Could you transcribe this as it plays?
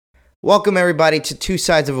Welcome, everybody, to Two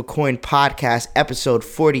Sides of a Coin podcast, episode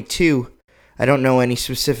 42. I don't know any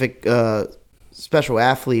specific special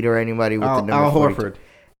athlete or anybody with the number Al 42.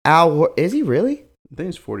 Horford. Is he really? I think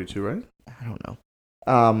he's 42, right? I don't know.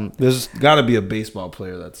 There's got to be a baseball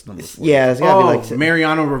player that's number 40. Yeah, it's got to be like...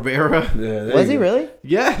 Mariano Rivera. Yeah, Was he really?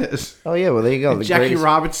 Yes. Oh, yeah, well, there you go. And Jackie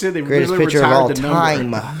Robinson. They greatest literally pitcher of all retired the time.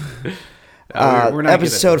 number. We're not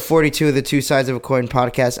Episode 42 of the Two Sides of a Coin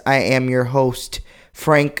podcast. I am your host,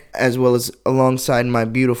 Frank, as well as alongside my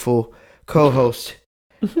beautiful co-host,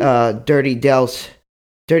 Dirty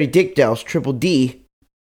Dick Dels, Triple D,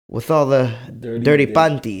 with all the dirty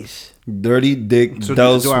panties. Dirty Dick So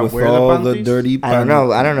Dels do I with wear the all the panties? dirty panties.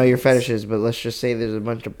 I don't know your fetishes, but let's just say there's a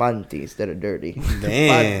bunch of panties that are dirty.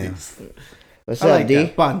 Damn. What's I up, like D?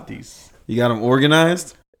 that. Panties. You got them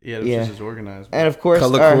organized? Yeah, this Yeah. is just organized. And of course,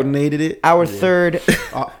 Color coordinated it? our third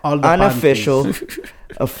All the unofficial, panties.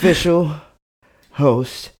 official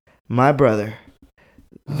host, my brother,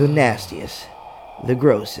 the nastiest, the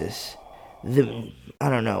grossest, I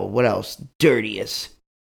don't know, what else, dirtiest,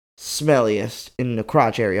 smelliest, in the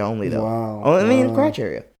crotch area only, though. Wow. Only in the crotch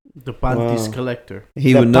area. The panties Wow. collector.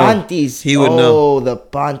 He the would know. panties. He would know. The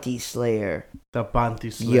panty slayer. The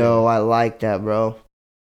panties. Yo, I like that, bro.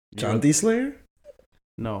 Shanti Slayer?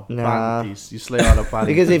 No. Nah. Panties. You slay all the panties.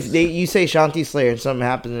 Because if you say Shanti Slayer and something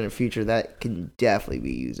happens in the future, that can definitely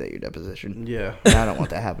be used at your deposition. Yeah. And I don't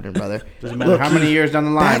want that happening, brother. Doesn't matter Look, how many years down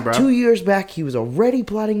the line, Back bro. 2 years back, he was already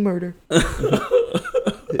plotting murder.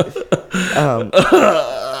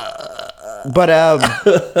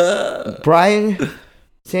 Brian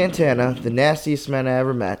Santana, the nastiest man I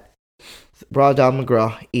ever met. Raw Don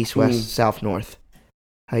McGraw, East, West, South, North.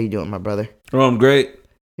 How you doing, my brother? Oh, I'm great.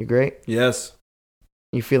 You great? Yes.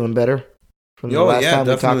 You feeling better from the Yo, last yeah, time we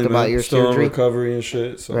definitely, talked about man. your Still in surgery? recovery and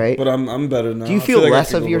shit. So. Right. But I'm better now. Do you I feel like I less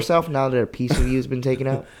can of go yourself now that a piece of you has been taken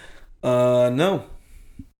out? No.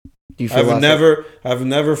 Do you feel I've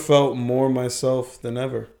never felt more myself than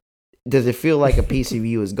ever. Does it feel like a piece of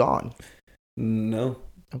you is gone? No.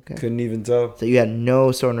 Okay. Couldn't even tell. So you had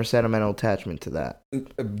no sort of sentimental attachment to that.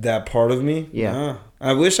 That part of me? Yeah. Nah.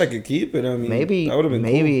 I wish I could keep it. I mean, Maybe that would have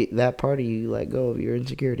been cool. that part of you let go of your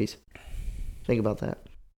insecurities. Think about that.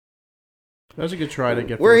 That was a good try to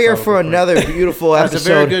get. We're here for philosophical, Frank. another beautiful That's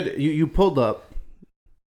episode. a very good. You pulled up.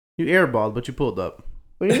 You airballed, but you pulled up.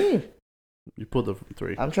 What do you mean? You pulled up from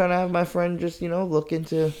 3. I'm trying to have my friend just, look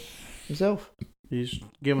into himself. He's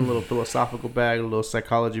giving a little philosophical bag, a little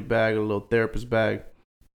psychology bag, a little therapist bag.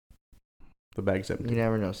 The bag's You empty.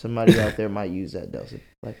 never know. Somebody out there might use that, Delson.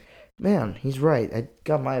 Like, man, he's right. I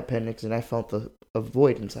got my appendix and I felt a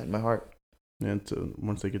void inside my heart. And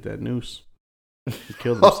once they get that noose, they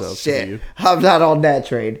kill Oh, themselves. shit. You. I'm not on that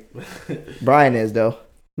trade. Brian is, though.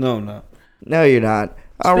 No, I'm not. No, you're not.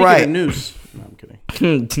 All Speaking right. of noose. No, I'm kidding.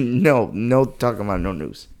 no talking about no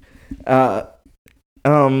news. I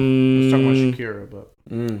was talking about Mm. Shakira, but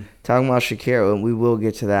Talking about Shakira, and we will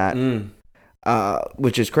get to that,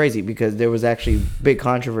 which is crazy because there was actually big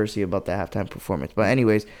controversy about the halftime performance. But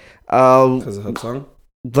anyways, Because of her song?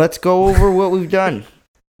 let's go over what we've done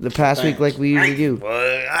the past week like we usually do.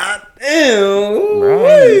 Damn.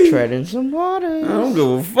 Brian, treading some water. I don't give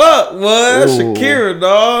a fuck. What? That's Ooh. Shakira,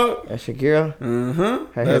 dog. That's Shakira. Uh-huh.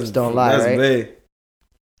 Her hips don't lie, that's right? Bae.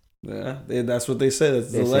 Yeah, that's what they say.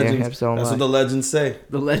 That's They the say her legends. hips don't That's lie. what the legends say.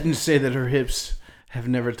 the legends say that her hips have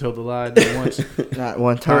never told a lie. Not once. Not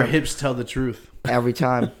one Her time. hips tell the truth. Every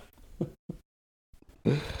time.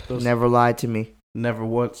 Those- Never lied to me. Never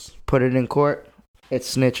once. Put it in court.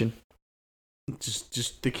 It's snitching.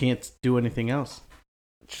 Just they can't do anything else.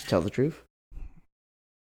 Just tell the truth.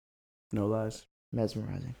 No lies.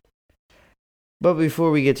 Mesmerizing. But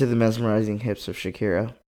before we get to the mesmerizing hips of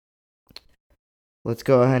Shakira, let's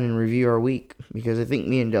go ahead and review our week because I think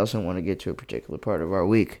me and Delson want to get to a particular part of our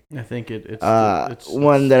week. I think it's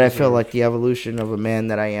One that I feel deserved. like the evolution of a man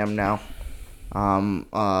that I am now.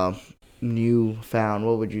 Newfound,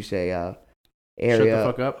 what would you say, Shut area the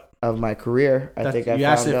fuck up. of my career. I think I you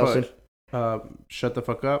found asked if Delson. Shut the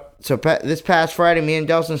fuck up. So this past Friday, me and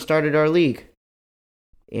Delson started our league.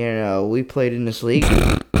 We played in this league.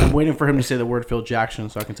 I'm waiting for him to say the word Phil Jackson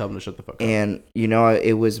so I can tell him to shut the fuck up. And,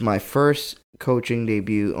 it was my first coaching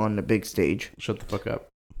debut on the big stage. Shut the fuck up.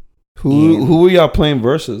 Who were y'all playing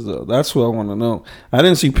versus, though? That's what I want to know. I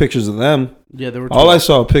didn't see pictures of them. Yeah, there were 12, All I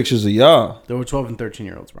saw were pictures of y'all. there were 12 and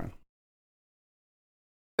 13-year-olds, Brian.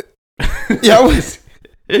 Y'all was...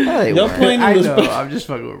 No, they Y'all weren't. playing in I this... know. I'm just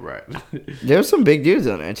fucking with Brian. There were some big dudes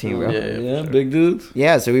on that team, bro. Yeah, Yeah, for sure. big dudes.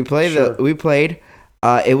 Yeah, so we played. Sure. We played.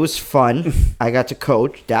 It was fun. I got to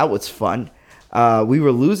coach. That was fun. We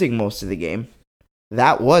were losing most of the game.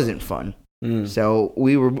 That wasn't fun. So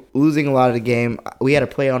we were losing a lot of the game. We had to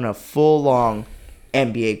play on a full long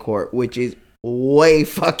NBA court, which is way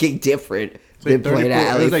fucking different than playing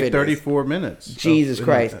at LA It was like Fitness. 34 minutes. Jesus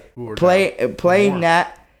Christ. Playing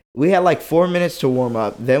that, we had like 4 minutes to warm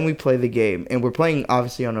up. Then we play the game. And we're playing,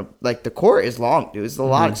 obviously, on the court is long, dude. It's a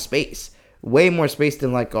lot of space. Way more space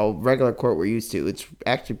than like a regular court we're used to. It's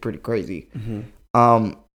actually pretty crazy.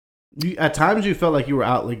 At times you felt like you were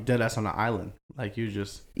out like dead ass on an island. Like you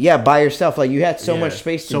just... Yeah, by yourself. Like you had so much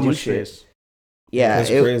space to do shit. Space. Yeah, That's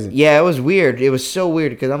crazy. Yeah, it was weird. It was so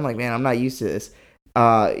weird because I'm like, man, I'm not used to this.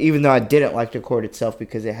 Even though I didn't like the court itself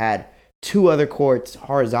because it had 2 other courts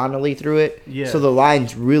horizontally through it. Yeah. So the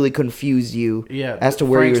lines really confused you as to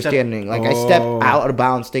where you were standing. Like I stepped out of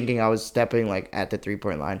bounds thinking I was stepping like at the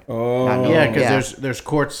 3-point line. Yeah, because there's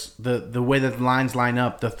courts, the way that the lines line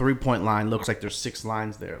up, the 3-point line looks like there's 6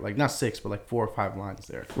 lines there. Like not 6, but like 4 or 5 lines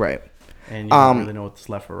there. Right. And you don't really know what's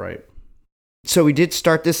left or right. So we did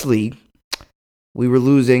start this league. We were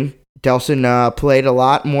losing. Delson played a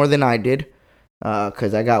lot more than I did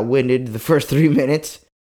because I got winded the first 3 minutes.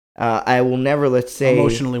 I will never,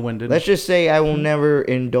 emotionally winded. Let's just say I will never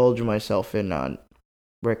indulge myself in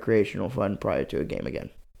recreational fun prior to a game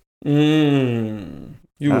again.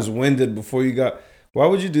 You was winded before you got... Why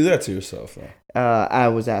would you do that to yourself, though? I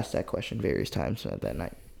was asked that question various times that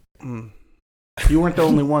night. You weren't the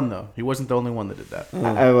only one, though. He wasn't the only one that did that.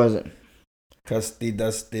 I wasn't. Dusty.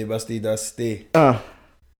 Oh,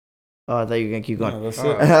 I thought you were going to keep going. No, that's it.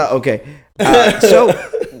 Okay. So...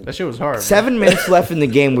 That shit was hard. 7 minutes left in the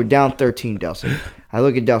game. We're down 13, Delson. I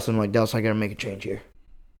look at Delson. I'm like, Delson, I got to make a change here.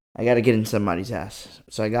 I got to get in somebody's ass.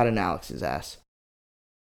 So I got in Alex's ass.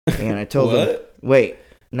 And I told him, wait,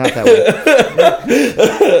 not that way.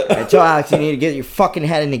 I told Alex, you need to get your fucking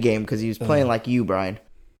head in the game because he was playing like you, Brian.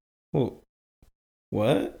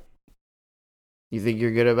 What? You think you're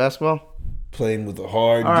good at basketball? Playing with a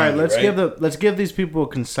hard All right, D, let's give these people a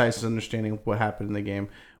concise understanding of what happened in the game.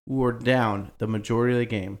 We were down the majority of the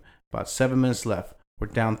game. About 7 minutes left. We're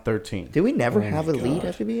down 13. Did we never have a lead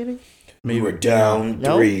at the beginning? We were down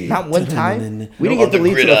 3. Not one time. We didn't get the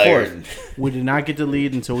lead to the fourth. We did not get the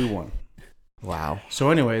lead until we won. Wow. So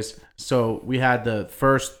anyways, we had the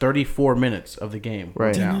first 34 minutes of the game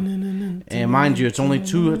down. And mind you, it's only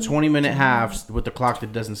 2 20-minute halves with the clock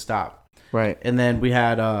that doesn't stop. Right. And then we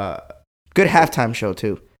had good halftime show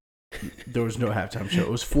too. There was no halftime show. It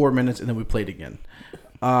was 4 minutes and then we played again.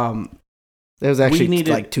 It was actually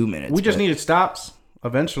like 2 minutes. We just needed stops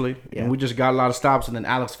eventually. Yeah. And we just got a lot of stops and then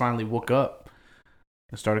Alex finally woke up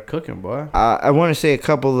and started cooking, boy. I want to say a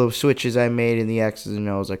couple of switches I made in the X's and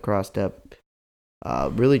O's I crossed up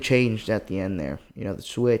really changed at the end there. You know, the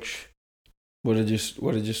switch. What did you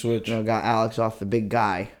switch? You know, got Alex off the big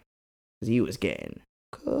guy because he was getting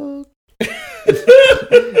cooked. But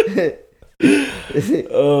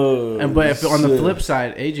on the flip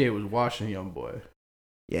side, AJ was washing young boy.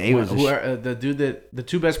 Yeah, he was. The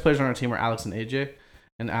 2 best players on our team are Alex and AJ,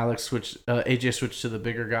 and AJ switched to the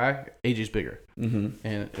bigger guy. AJ's bigger, and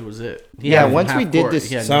it was it. Once we did this,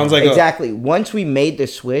 exactly. Once we made the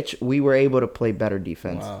switch, we were able to play better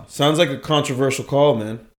defense. Wow. Sounds like a controversial call,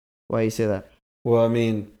 man. Why do you say that? Well, I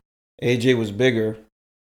mean, AJ was bigger,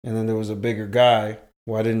 and then there was a bigger guy.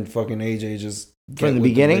 Why didn't fucking AJ just get from the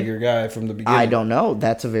beginning? The bigger guy from the beginning? I don't know.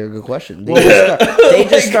 That's a very good question. They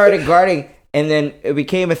just started guarding. And then it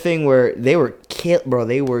became a thing where they were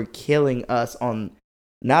killing us on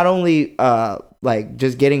not only like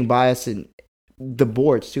just getting by us in the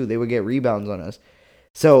boards too. They would get rebounds on us.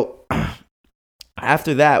 So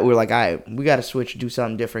after that, we were like, all right, we got to switch, do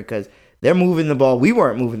something different because they're moving the ball. We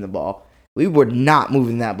weren't moving the ball. We were not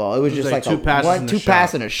moving that ball. It was just like 2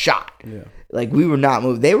 pass and a shot. Yeah. Like we were not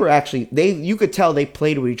moving. They were actually you could tell they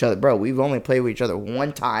played with each other, bro. We've only played with each other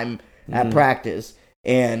one time at practice.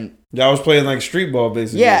 And I was playing like street ball,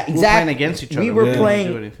 basically. Yeah, exactly. We were playing against each other. We were playing.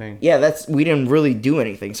 Didn't do anything. Yeah, we didn't really do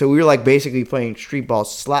anything. So we were like basically playing street ball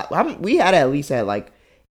slap. We had at least like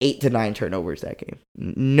 8 to 9 turnovers that game.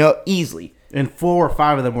 No, easily. And 4 or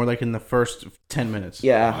 5 of them were like in the first 10 minutes.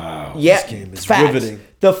 Yeah. Wow. Yeah. This game is facts. riveting.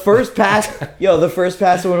 The first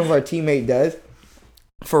pass, one of our teammates does,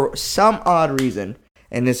 for some odd reason,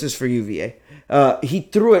 and this is for UVA, he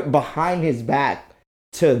threw it behind his back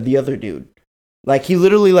to the other dude. Like, he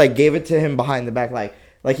literally, like, gave it to him behind the back. Like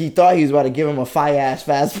he thought he was about to give him a fast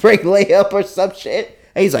break layup or some shit.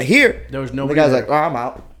 And he's like, here. There was nobody The guy's there. like, oh, I'm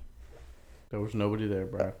out. There was nobody there,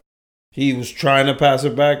 bro. He was trying to pass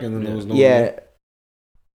it back, and then there was no. Yeah.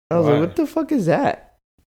 I was Why? like, what the fuck is that?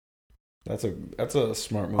 That's a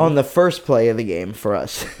smart move. On the first play of the game for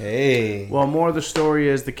us. Hey. Well, more of the story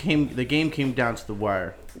is the game came down to the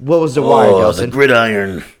wire. What was the wire, Oh, Nelson? the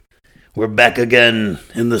gridiron. We're back again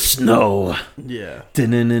in the snow. Yeah.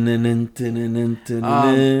 Okay.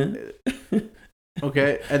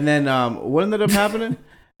 Okay, and then what ended up happening?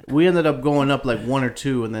 We ended up going up like 1 or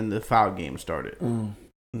 2, and then the foul game started, and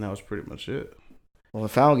that was pretty much it. Well, the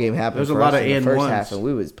foul game happened. There's a for lot us of in the and first ones. half, and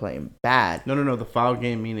we was playing bad. No, the foul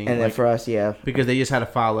game meaning, And then like, for us, yeah, because they just had to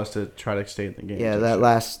foul us to try to stay in the game. yeah, and that shit.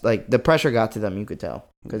 last the pressure got to them. You could tell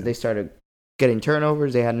because they started getting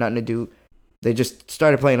turnovers. They had nothing to do. They just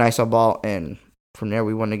started playing iso ball, and from there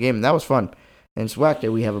we won the game, and that was fun. And SWAC Day,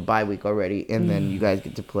 we have a bye week already, and then you guys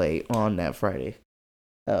get to play on that Friday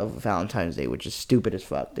of Valentine's Day, which is stupid as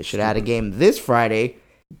fuck. They should have had a game this Friday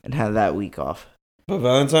and have that week off. But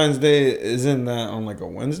Valentine's Day, isn't that on like a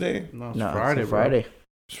Wednesday? No, it's No, Friday, it's bro. Friday.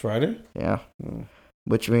 It's Friday? Yeah, Mm.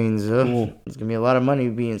 which means Cool. there's gonna be a lot of money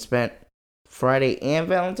being spent Friday and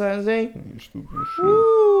Valentine's Day. You stupid shit.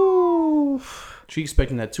 Woo. She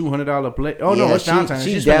expecting that $200 play. Oh no, Yeah, it's Valentine's.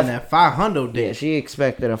 she She's spending that $500 day. Yeah, she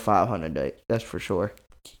expected a 500 day. That's for sure.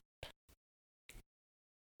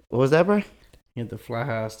 What was that, bro? You had the fly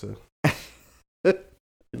ass to.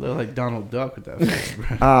 You look like Donald Duck with that face,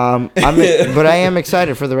 bro. But I am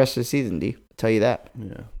excited for the rest of the season, D. I'll tell you that.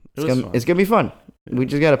 Yeah, It's gonna be fun. We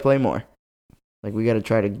just gotta play more. Like we gotta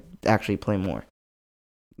try to actually play more.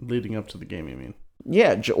 Leading up to the game, you mean?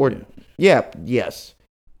 Yeah, yes,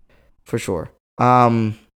 for sure.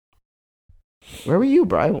 Where were you,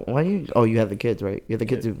 bro? Why you? Oh, you had the kids, right? You had the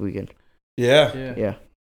kids this weekend. Yeah. Yeah.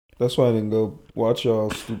 That's why I didn't go watch y'all,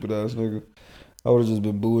 stupid ass nigga. I would have just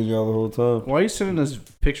been booing y'all the whole time. Why are you sending us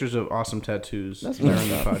pictures of awesome tattoos That's during messed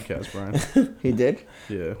the up. podcast, Brian? He did.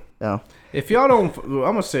 Yeah. Oh. If y'all don't, I'm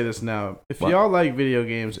gonna say this now. If y'all like video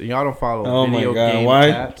games and y'all don't follow Oh my video god! game Why?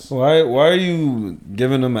 tats, Why are you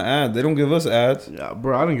giving them an ad? They don't give us ads. yeah,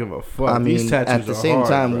 bro, I don't give a fuck. I mean, These tattoos at the are same hard,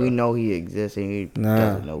 time, bro. we know he exists, and he Nah,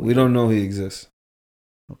 doesn't know. we don't know he exists.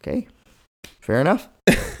 Okay, fair enough.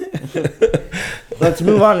 Let's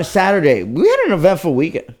move on to Saturday. We had an eventful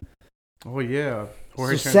weekend. Oh yeah. So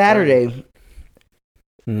Jorge turned Saturday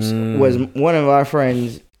Mm. was one of our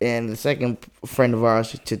friends and the second friend of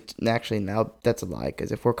ours. Actually, now that's a lie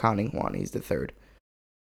because if we're counting Juan, he's the third.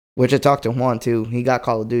 Which I talked to Juan too. He got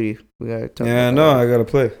Call of Duty. We gotta talk. Yeah, about no, that. I gotta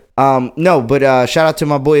play. No, but shout out to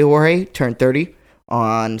my boy Jorge. Turned 30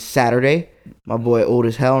 on Saturday. My boy old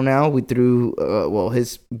as hell now. We threw,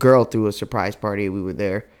 his girl threw a surprise party. We were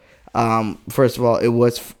there. First of all, it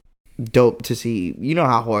was dope to see. You know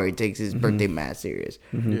how Jorge takes his birthday mad serious.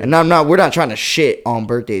 Mhm. And we're not trying to shit on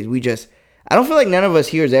birthdays. I don't feel like none of us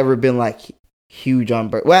here has ever been like huge on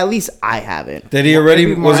birthday. Well, at least I haven't. Did he already?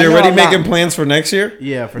 maybe Was he mine- already No, I'm making not. plans for next year?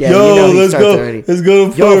 Yeah, for Yeah, sure. you know he starts already. Let's go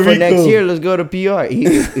to Yo, for next year, let's go to PR. He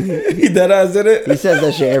That ass did it. says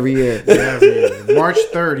that shit every year. March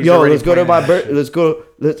 3rd. he's Yo, already let's go to planning my that birthday. shit.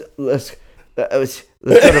 Let's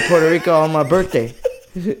go to Puerto Rico on my birthday.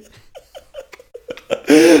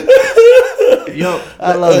 Yo,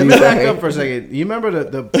 I love let you, me back Jorge. up for a second. You remember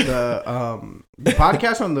the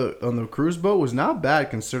podcast on the cruise boat was not bad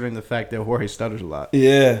considering the fact that Jorge stutters a lot.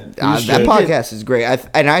 Yeah, That should. podcast is great,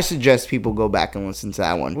 and I suggest people go back and listen to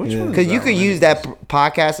that one Which Yeah. one? because you could use that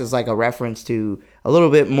podcast as like a reference to a little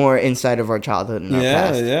bit more inside of our childhood and our Yeah,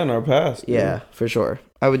 past. yeah, in our past. Yeah, for sure.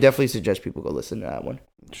 I would definitely suggest people go listen to that one.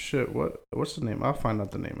 Shit, what's the name? I'll find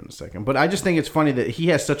out the name in a second. But I just think it's funny that he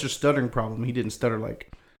has such a stuttering problem. He didn't stutter like.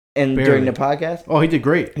 And Barely. during the podcast, Oh, he did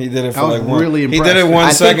great. He did it I for was like one. really He did impressed. it I one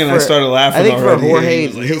think second. I for- started laughing. I think for already. Jorge, He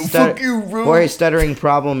was like, his "Yo, stutter- fuck you, bro." Jorge's stuttering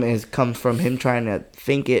problem comes from him trying to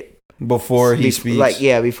think it Before he speaks,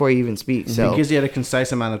 before he even speaks. So Because he had a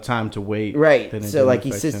concise amount of time to wait. right, then it so didn't like he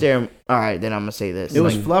affect sits him. there. And, all right, then I'm gonna say this. It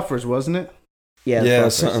was Like, Fluffers, wasn't it? yeah, Yeah,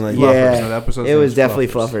 Fluffers. something like Fluffers. yeah. So the episode's It name was is definitely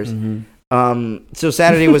Fluffers. Fluffers. Mhm. So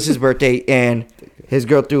Saturday was his birthday, and his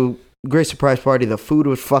girl threw a great surprise party. The food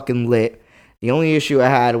was fucking lit. The only issue I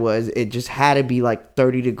had was it just had to be like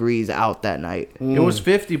 30 degrees out that night. It was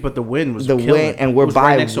 50, but the wind was The killing. wind- and we're It was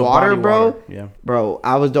right by next to a water, body bro. water. Yeah. Bro,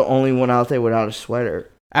 I was the only one out there without a sweater.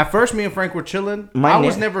 At first, me and Frank were chilling. My I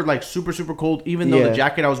was na- never like super cold, even though Yeah. the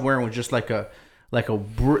jacket I was wearing was just like a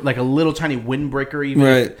little tiny windbreaker, even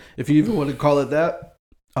Right. if you even want to call it that.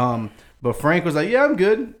 But Frank was like, "Yeah, I'm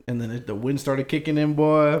good," and then the wind started kicking in,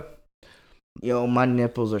 boy. Yo, my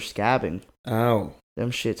nipples are scabbing. Ow. Them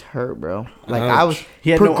shits hurt, bro. Like I was Ouch.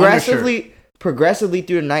 He had no progressively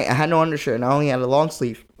through the night. I had no undershirt and I only had a long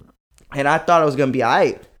sleeve, and I thought it was gonna be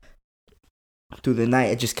alright. Through the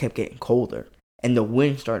night, it just kept getting colder, and the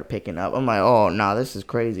wind started picking up. I'm like, oh nah, this is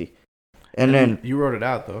crazy. And then you wrote it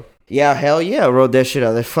out though. yeah, hell yeah, I wrote that shit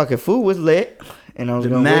out. The fucking food was lit, And I was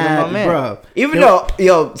going to wait on my man. Bro. Even though,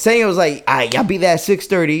 Senya was like, all right, y'all be there at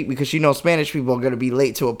 6:30 because she knows Spanish people are going to be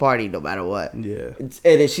late to a party no matter what. Yeah. And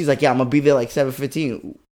then she's like, yeah, I'm going to be there like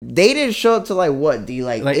 7:15. They didn't show up to like what?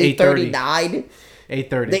 Like 8:39?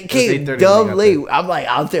 8:30. They came dumb late. I'm like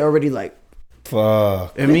out there already like.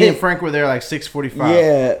 Fuck. And me and Frank were there like 6:45.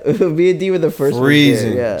 Yeah. Me and D were the first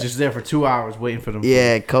Freezing. Yeah. Just there for 2 hours waiting for them.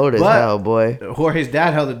 Yeah, cold as hell, boy. Jorge's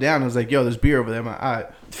dad held it down. It was like, yo, there's beer over there. I'm like, all right.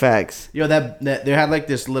 Facts. Yo, that they had like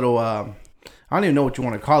this little, I don't even know what you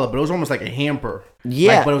want to call it, but it was almost like a hamper.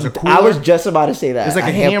 Yeah. Like, but it was a cooler. I was just about to say that. It was like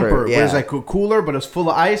a hamper. Yeah. But it was like a cooler, but it was full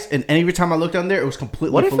of ice. And every time I looked on there, it was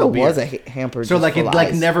completely full of beer. What if it was a hamper? So like it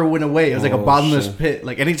like never went away. It was like a bottomless pit.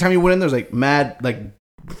 Like anytime you went in, there was like mad like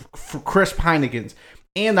crisp Heinekens.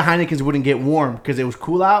 And the Heinekens wouldn't get warm because it was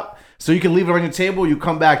cool out. So you can leave it on your table. You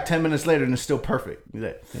come back 10 minutes later and it's still perfect.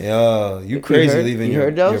 Yeah, you crazy leaving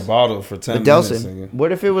your bottle for 10 minutes. Nigga.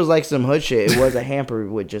 What if it was like some hood shit? It was a hamper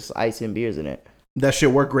with just ice and beers in it. That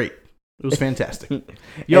shit worked great. It was fantastic.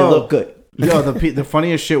 Yo, it looked good. Yo, the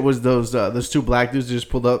funniest shit was those two black dudes that just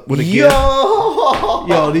pulled up with a gift.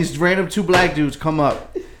 Yo, these random two black dudes come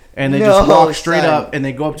up. And they just walk straight up and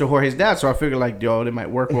they go up to Jorge's dad. So I figured like, yo, they might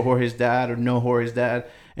work with Jorge's dad or know Jorge's dad.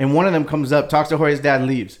 And one of them comes up, talks to Jorge's dad, and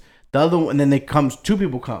leaves. The other one, and then two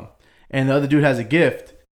people come. And the other dude has a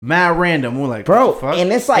gift. Mad random. We're like, bro, fuck?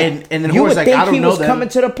 And it's like, and then you Jorge's would like, think I don't he know was them. coming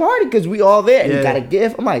to the party because we all there. And Yeah. he got a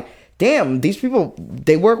gift. I'm like, damn, these people,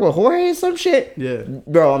 they work with Jorge or some shit? Yeah.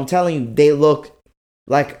 Bro, I'm telling you, they look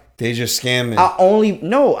like... They just scamming.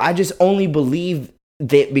 I just only believe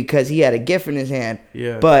that because he had a gift in his hand.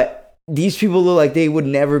 Yeah. But... these people look like they would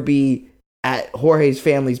never be at Jorge's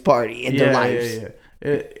family's party in their lives. Yeah.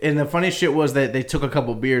 And the funny shit was that they took a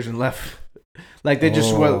couple beers and left. Like they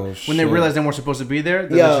just when they realized they weren't supposed to be there,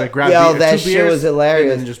 they just like grabbed that shit beers was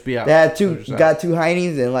hilarious. And then just be out. They had got two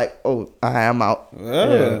heinies and like, I'm out.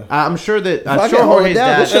 Yeah. I'm sure that Jorge's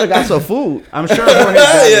dad should have got some food. I'm sure Jorge's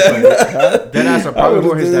dad was like, that probably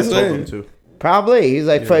Jorge's dad told him to. Probably. He's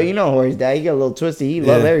like, Jorge's dad, he got a little twisty. He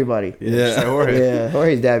love everybody. Yeah.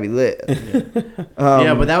 Jorge's dad be lit.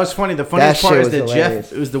 But that was funny. The funniest part is that hilarious.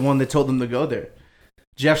 Jeff was the one that told them to go there.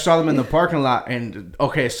 Jeff saw them in the parking lot, and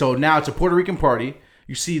okay, so now it's a Puerto Rican party.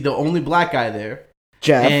 You see the only black guy there,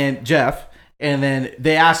 Jeff. And then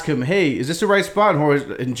they ask him, "Hey, is this the right spot?"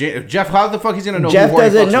 And Jeff, how the fuck he's gonna know? Jeff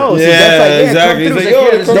doesn't know. So Exactly.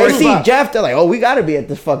 They see Jeff, they're like, we gotta be at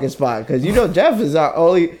this fucking spot because Jeff is our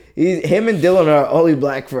only. Him and Dylan are our only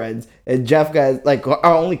black friends, and Jeff got like our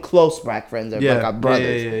only close black friends. Are like our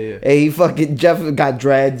brothers. Yeah. And Jeff got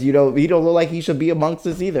dreads. He don't look like he should be amongst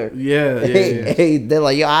us either. Yeah. They're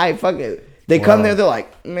like, yo, I fuck it. They come there, they're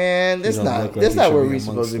like, man, this not where we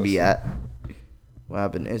supposed to be at. What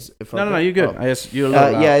happened? No, you're good. I guess you're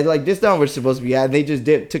like this not where we're supposed to be at. And they just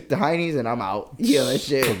took the heinies and I'm out. Yeah, that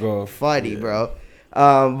shit funny, bro.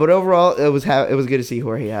 But overall, it was good to see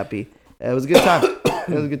Jorge happy. It was a good time.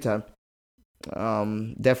 It was a good time.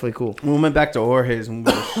 Definitely cool. We went back to Jorge's and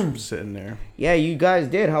we were sitting there. Yeah, you guys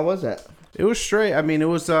did. How was that? It was straight. I mean, it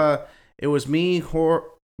was me,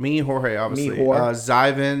 Jorge, obviously.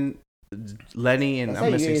 Zyvan, Lenny, and That's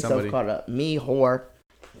I'm missing somebody. Caught up. Me, whore.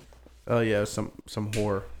 Oh yeah, some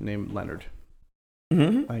whore named Leonard.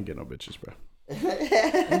 Mm-hmm. I ain't get no bitches, bro.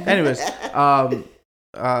 Anyways,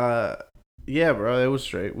 yeah, bro, it was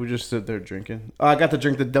straight. We just stood there drinking. I got to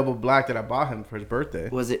drink the double black that I bought him for his birthday.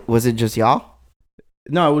 Was it just y'all?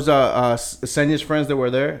 No, it was Senya's friends that were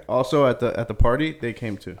there. Also at the party, they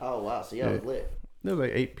came too. Oh wow, so y'all was lit. There was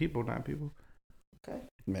like 9 people. Okay,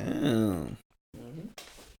 man. Mm-hmm.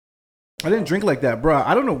 I didn't drink like that, bro.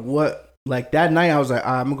 I don't know what. Like that night, I was like,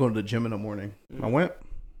 I'm gonna go to the gym in the morning. I went.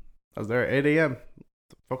 I was there at 8 a.m. What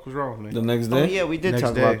the fuck was wrong with me? The next day? Oh yeah, we did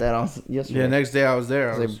talk about that yesterday. Yeah, next day I was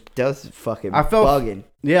there. That's fucking bugging.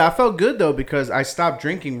 Yeah, I felt good though because I stopped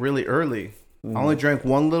drinking really early. I only drank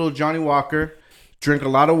one little Johnny Walker. Drank a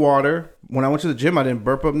lot of water. When I went to the gym, I didn't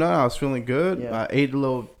burp up nothing. I was feeling good. Yeah. I ate a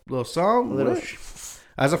little something.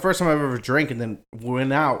 That's the first time I've ever drank and then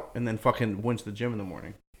went out and then fucking went to the gym in the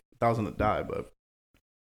morning. I was gonna die, but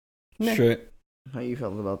straight. How you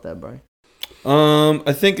felt about that, Brian?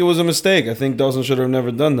 I think it was a mistake. I think Dawson should have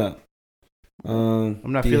never done that.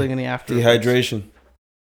 I'm not feeling any after dehydration.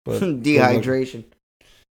 But dehydration.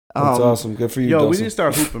 That's awesome. Good for you, Dawson. We need to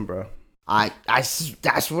start hooping, bro.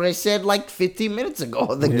 That's what I said like 15 minutes ago.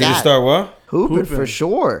 You need to start what? Hooping for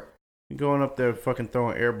sure. You're going up there fucking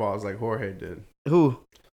throwing air balls like Jorge did. Who?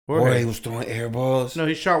 Jorge was throwing air balls. No,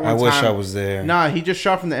 he shot one time. I wish I was there. Nah, he just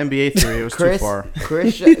shot from the NBA three. It was too far.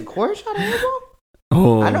 Chris shot an air ball?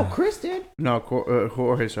 Oh. I know Chris did. No,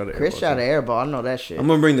 Jorge shot an air ball. Chris shot an air ball. I know that shit. I'm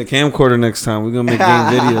going to bring the camcorder next time. We're going to make game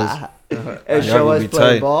videos. and show us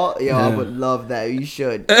play ball. Yo, I would love that. You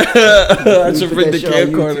should. I should bring the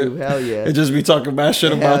camcorder. Hell yeah. And just be talking bad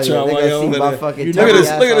shit about y'all while y'all over there. Look at this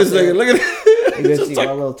nigga. Look at this. You gonna see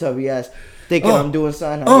my little tubby ass. Thinking I'm doing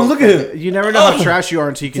something. Oh, look at it. You never know how trash you are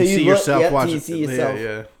until you can see yourself watching. You see yourself.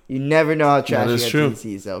 Yeah. You never know how trash you are until you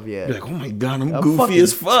see yourself. Yeah. You're like, oh my god, I'm goofy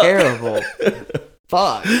as fuck. Terrible.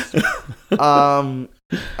 Fuck. All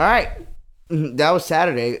right. That was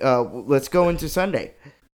Saturday. Let's go into Sunday.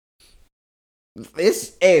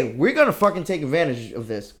 We're gonna fucking take advantage of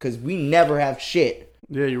this because we never have shit.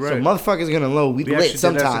 Yeah, you're right. So motherfuckers gonna know we lit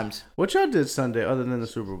sometimes. What y'all did Sunday other than the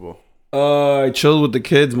Super Bowl? I chilled with the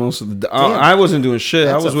kids most of the day. I wasn't doing shit.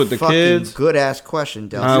 I was with the kids. Good ass question,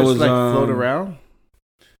 Del. I was like float around.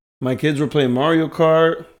 My kids were playing Mario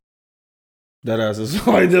Kart. That ass is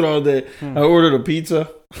what I did all day. I ordered a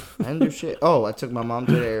pizza. I didn't do shit. Oh, I took my mom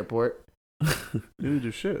to the airport. You didn't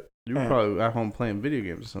do shit. You were probably at home playing video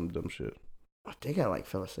games or some dumb shit. I think I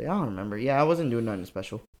fell asleep. I don't remember. Yeah, I wasn't doing nothing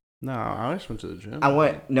special. No, I just went to the gym.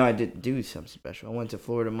 I didn't do something special. I went to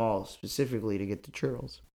Florida Mall specifically to get the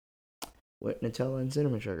churros with Nutella and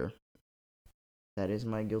cinnamon sugar. That is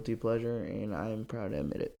my guilty pleasure, and I am proud to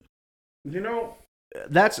admit it. You know,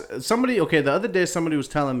 that's somebody. Okay, the other day somebody was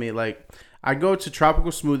telling me like I go to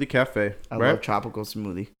Tropical Smoothie Cafe. I love Tropical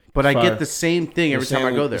Smoothie, but I get the same thing every time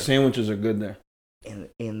I go there. The sandwiches are good there. And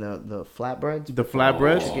the flatbreads. The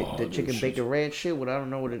flatbreads. The chicken bacon ranch shit. What I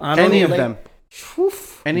don't know what it. Any of them.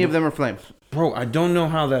 Any of them are flames. Bro, I don't know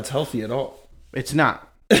how that's healthy at all. It's not.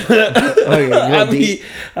 I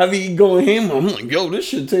be going ham. I'm like, yo, this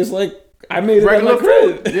shit tastes like I made it at my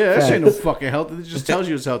crib. Yeah, that shit ain't no fucking healthy. It just tells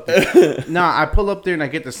you it's healthy. Nah, I pull up there and I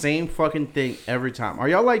get the same fucking thing every time. Are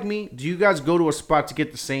y'all like me? Do you guys go to a spot to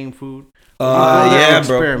get the same food? Yeah,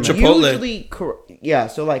 bro. Chipotle. Usually,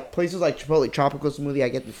 so like places like Chipotle, Tropical Smoothie, I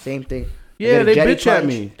get the same thing. Yeah, they bitch at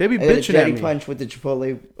me. They be bitching at me. Punch with the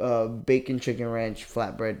Chipotle bacon chicken ranch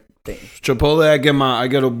flatbread thing. Chipotle, I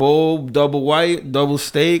get a bowl, double white, double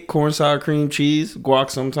steak, corn sour cream, cheese, guac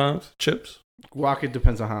sometimes, chips. Guac, it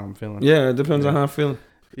depends on how I'm feeling. Yeah, it depends on how I'm feeling.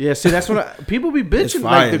 Yeah, see, that's what people be bitching. It's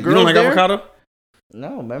fire. Like the girls you don't like there, avocado?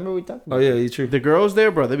 No, remember we talked about yeah, you true. The girls there,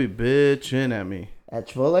 bro, they be bitching at me. At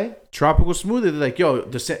Chipotle? Tropical Smoothie, they're like, yo,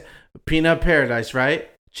 Peanut Paradise, right?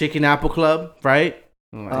 Chicken Apple Club, right?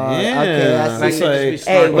 Yeah. Okay,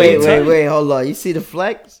 hey, wait, hold on. You see the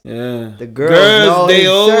flex? Yeah. The girls they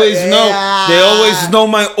always know. Yeah. They always know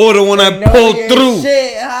my order when I pull through.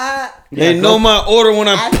 Shit, huh? They know my order when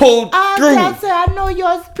I pull through. I know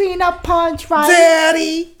yours peanut punch, right?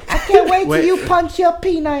 Daddy. I can't wait till you punch your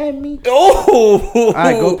peanut in me. Oh. All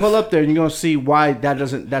right, go pull up there and you're going to see why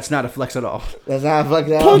that's not a flex at all. That's not a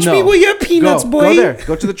flex at all? Punch me with your peanuts, boy. Go there.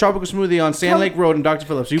 Go to the Tropical Smoothie on Sand Lake Road in Dr.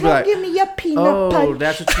 Phillips. You be like, give me your peanut punch. Oh,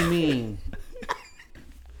 that's what you mean.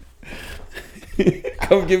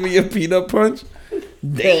 Come give me your peanut punch.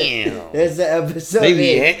 Damn. There's an episode. They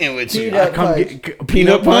be hitting with you.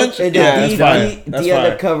 Peanut punch? And yeah, that's fine. The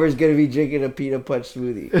undercover is going to be drinking a peanut punch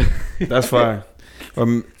smoothie. That's fine.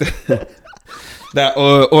 That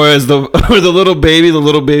or the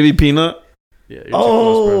little baby peanut. Yeah.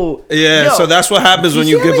 Close, yeah. So that's what happens when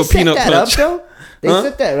you give a peanut punch. They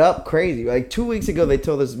set that up crazy. Like 2 weeks ago, they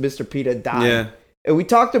told us Mr. Peanut died. Yeah. And we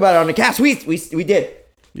talked about it on the cast. We did.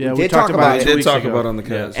 Yeah, we talked about it. We did talk about it on the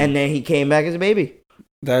cast. And then he came back as a baby.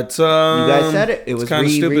 That's you guys said it. It was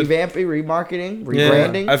revamping, remarketing,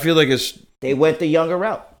 rebranding. Yeah, I feel like they went the younger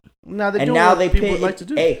route. Now people like to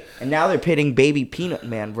do. And now they're pitting Baby Peanut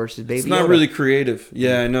Man versus Baby. It's not Yoda. really creative.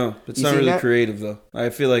 Yeah, I know. It's not really creative though.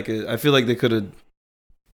 I feel like they could have.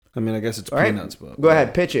 I mean, I guess it's peanuts, but go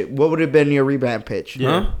ahead, pitch it. What would have been your rebrand pitch?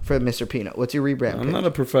 Yeah. For Mr. Peanut. What's your rebrand? I'm not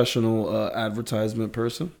a professional advertisement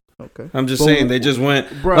person. Okay. I'm just saying they just went,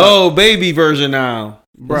 baby version now.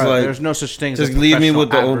 Bro, like, there's no such thing as just leave me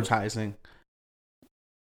with the advertising.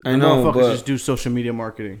 I know, motherfuckers just do social media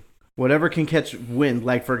marketing. Whatever can catch wind.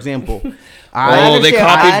 Like, for example, they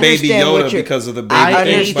copied Baby Yoda because of the baby I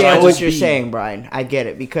understand what you're saying, Brian. I get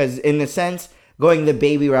it. Because in the sense, going the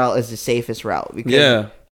baby route is the safest route.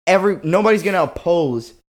 Because nobody's going to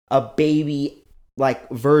oppose a baby like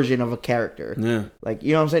version of a character. Yeah. Like,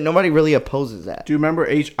 you know what I'm saying? Nobody really opposes that. Do you remember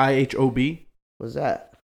IHOB? What's that?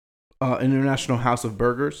 International House of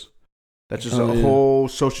Burgers. That's just a whole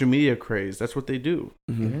social media craze. That's what they do.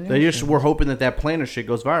 Mm-hmm. They just were hoping that planner shit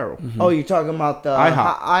goes viral. Mm-hmm. Oh, you're talking about the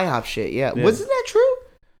IHOP shit. Yeah. Wasn't that true?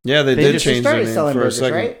 Yeah, they did change their name for a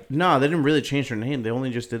second. Right? No, they didn't really change their name. They only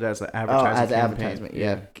just did it as an advertisement.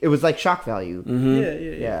 Yeah. It was like shock value.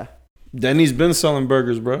 Mm-hmm. Yeah. Denny's been selling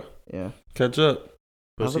burgers, bro. Yeah. Catch up.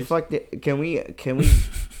 How the fuck can we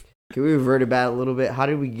Can we revert it back a little bit? How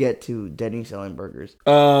did we get to Denny selling burgers?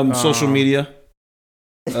 Social media.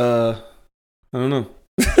 I don't know.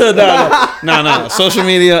 No. Social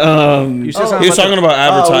media. He was talking about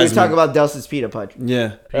advertising. We were talking about Delson's Peanut Punch.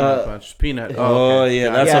 Yeah. Peanut Punch. Peanut. Oh, yeah.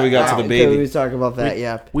 That's how we got to the baby. We was talking about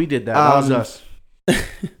that, We did that. That was us.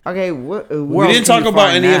 Okay, we didn't talk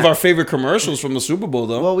about any of our favorite commercials from the Super Bowl,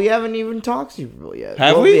 though. Well, we haven't even talked Super Bowl yet.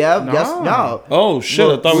 Have we? Yes, No. no. Oh, shit.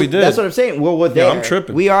 I thought we did. That's what I'm saying. Well, we're there. I'm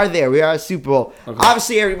tripping. We are there. We are at Super Bowl. Okay.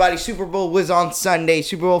 Obviously, everybody, Super Bowl was on Sunday.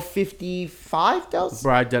 Super Bowl 55, Dels?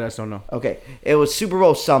 Bro, I deadass don't know. Okay. It was Super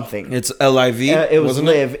Bowl something. It's LIV. It was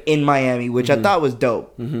Live in Miami, which I thought was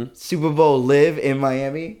dope. Mm-hmm. Super Bowl Live in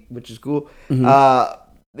Miami, which is cool.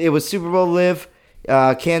 Mm-hmm. It was Super Bowl Live,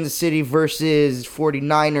 Kansas City versus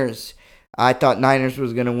 49ers. I thought Niners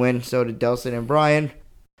was going to win, so did Delson and Brian.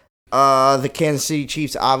 The Kansas City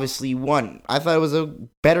Chiefs obviously won. I thought it was a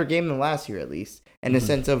better game than last year, at least, in a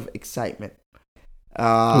sense of excitement.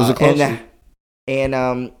 Was it close?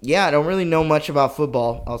 Yeah, I don't really know much about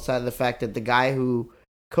football outside of the fact that the guy who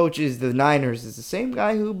coaches the Niners is the same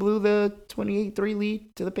guy who blew the 28-3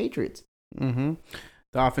 lead to the Patriots. Mm-hmm.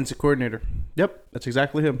 The offensive coordinator. Yep, that's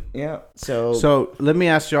exactly him. Yeah. So let me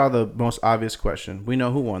ask y'all the most obvious question. We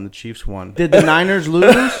know who won. The Chiefs won. Did the Niners lose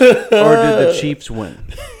or did the Chiefs win?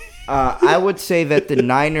 I would say that the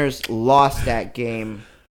Niners lost that game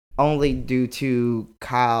only due to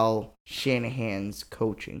Kyle Shanahan's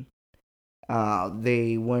coaching.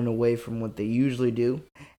 They went away from what they usually do.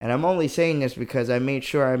 And I'm only saying this because I made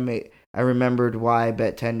sure I remembered why I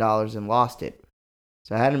bet $10 and lost it.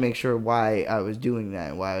 So I had to make sure why I was doing that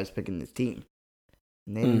and why I was picking this team.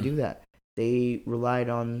 And they didn't do that. They relied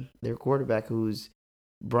on their quarterback, who's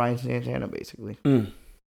Brian Santana, basically.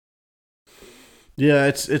 Yeah,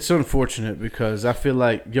 it's unfortunate because I feel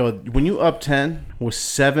like, when you up 10 with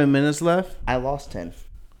 7 minutes left. I lost 10.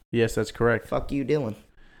 Yes, that's correct. Fuck you, Dylan.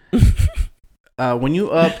 When you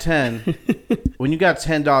up 10, when you got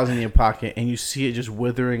 $10 in your pocket and you see it just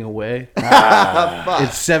withering away,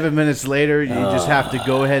 it's 7 minutes later. You just have to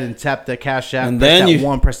go ahead and tap the Cash App. And press then that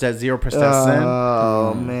 1, press that 0, press that send.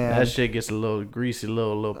 Oh, man. That shit gets a little greasy, a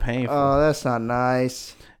little painful. Oh, that's not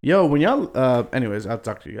nice. Yo, when y'all, anyways, I'll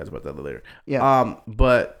talk to you guys about that later. Yeah.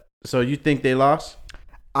 But so you think they lost?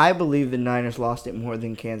 I believe the Niners lost it more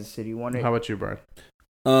than Kansas City won it. How about you, Brian?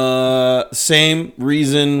 Same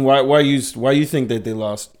reason. Why you think that they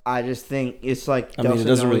lost? I just think it's like I mean, it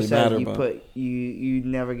doesn't really matter. You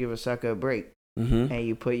never give a sucker a break, and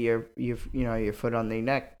you put your foot on their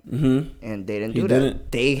neck, and they didn't do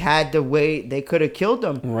that. They had to wait. They could have killed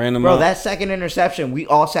them. Ran them Bro, out. that second interception, we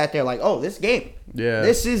all sat there like, oh, this game,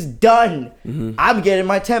 this is done. I'm getting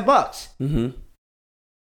my $10.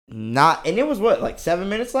 Not, and it was like 7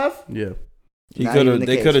 minutes left. Yeah. They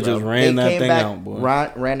could have just ran that thing out, boy.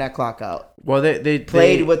 Ran that clock out. Well, they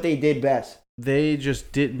played what they did best. They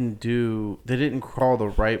just didn't call the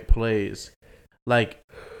right plays. Like,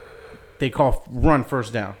 they call run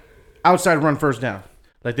first down. Outside run first down.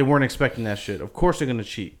 Like, they weren't expecting that shit. Of course they're going to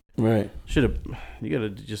cheat. Right. You got to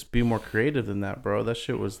just be more creative than that, bro. That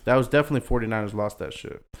was definitely 49ers lost that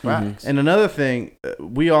shit. Right. And another thing,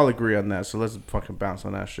 we all agree on that, so let's fucking bounce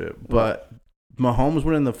on that shit. But Mahomes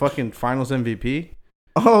winning the fucking finals MVP.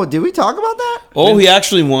 Oh, did we talk about that? Oh, he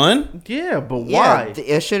actually won? Yeah, but why? Yeah,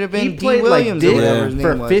 it should have been He played Williams like or whatever his Dick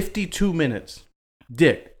name for was. 52 minutes.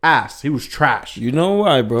 Dick, ass. He was trash. You know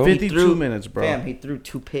why, bro? 52 minutes, bro. Fam, he threw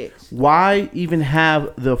 2 picks. Why even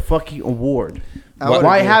have the fucking award? I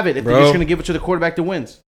Why have it if Bro. they're just going to give it to the quarterback that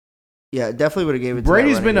wins? Yeah, definitely would have gave it to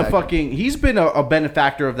Brady's that been running back. he's been a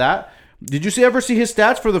benefactor of that. Did you ever see his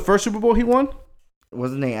stats for the first Super Bowl he won?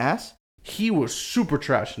 Wasn't they ass? He was super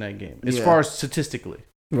trash in that game, as Yeah. far as statistically.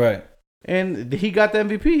 Right. And he got the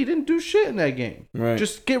MVP. He didn't do shit in that game. Right.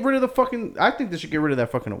 Just get rid of the fucking... I think they should get rid of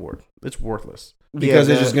that fucking award. It's worthless. Because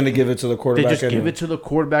they're just going to give it to the They quarterback. just give it to the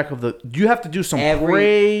quarterback of the... You have to do some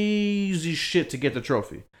crazy shit to get the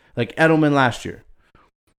trophy. Like Edelman last year.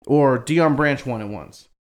 Or Deion Branch won it once.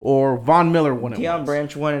 Or Von Miller won it once. Deion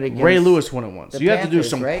Branch won it against Ray Lewis won it once. the You have to do Panthers,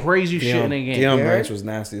 some right? crazy shit in a game. Deion You Branch heard? was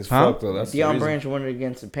nasty as Huh? fuck, though. That's the Deion reason. Branch won it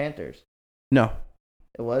against the Panthers. No.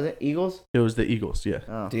 It wasn't Eagles? It was the Eagles, yeah.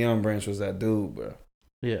 Oh. Deion Branch was that dude, bro.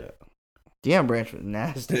 Yeah. Deion Branch was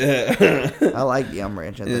nasty. Yeah. I like Deion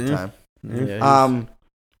Branch at that time. Yeah,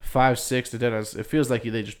 5'6" to dead. It feels like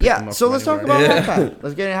they just picked him Yeah, up so from let's talk anywhere. about halftime.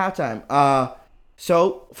 Let's get into halftime.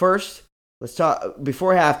 So first, let's talk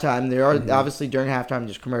before halftime. There are obviously during halftime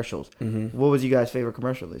just commercials. What was you guys' favorite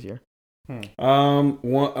commercial this year?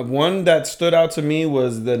 One that stood out to me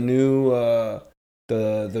was the new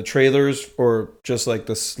the trailers, or just like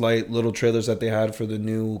the slight little trailers that they had for the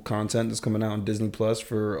new content that's coming out on Disney Plus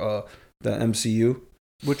for the MCU.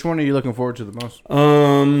 Which one are you looking forward to the most?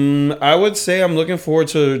 I would say I'm looking forward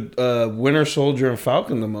to Winter Soldier and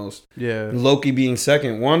Falcon the most. Yeah. Loki being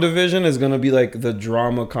second. WandaVision is gonna be like the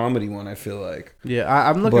drama comedy one, I feel like. Yeah,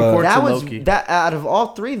 I'm looking forward to Loki. That out of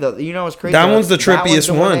all three though, you know what's crazy? That one's the trippiest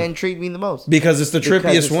that one. That intrigued me the most. Because it's the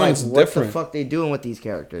trippiest one. Like, it's what different. the fuck they doing with these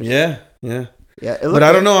characters? Yeah. But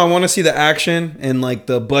I don't know. I want to see the action and like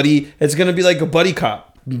the buddy. It's gonna be like a buddy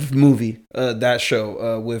cop movie. That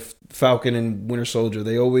show with Falcon and Winter Soldier.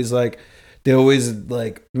 They always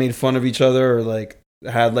made fun of each other, or like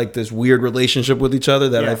had like this weird relationship with each other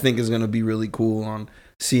that I think is gonna be really cool on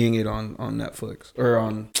seeing it on Netflix or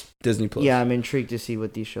on Disney Plus. Yeah, I'm intrigued to see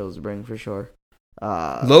what these shows bring for sure.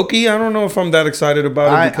 Loki, I don't know if I'm that excited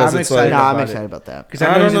about it because I'm excited about that. Because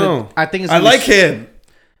I don't know. I like him.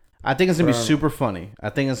 I think it's gonna be super funny.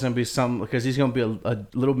 I think it's gonna be because he's gonna be a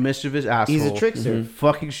little mischievous asshole. He's a trickster,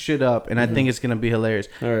 fucking shit up, and I think it's gonna be hilarious.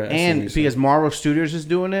 All right, and because Marvel Studios is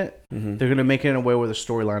doing it, they're gonna make it in a way where the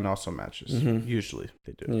storyline also matches. Usually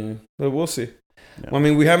they do. Yeah, but we'll see. Yeah. I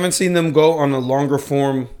mean, we haven't seen them go on a longer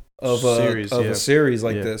form of a series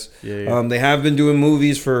like this. Yeah. They have been doing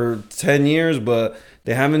movies for 10 years, but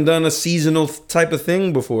they haven't done a seasonal type of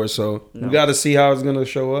thing before. So we got to see how it's gonna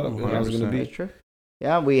show up. And how it's gonna be. That's true.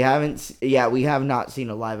 Yeah, we have not seen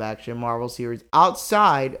a live action Marvel series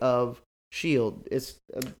outside of S.H.I.E.L.D.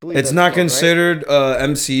 It's not considered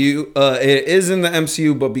MCU. It is in the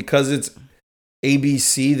MCU, but because it's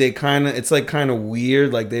ABC, it's like kind of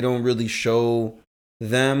weird. Like they don't really show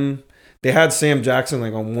them. They had Sam Jackson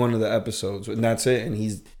like on one of the episodes, and that's it. And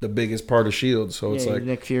he's the biggest part of S.H.I.E.L.D. So it's like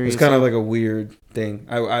Nick Fury. It's kind of like a weird thing.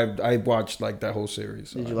 I watched like that whole series.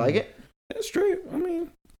 So Did you like it? It's straight. I mean.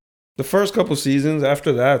 The first couple seasons,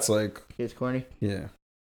 after that, it's like it's corny. Yeah.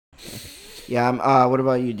 Yeah. What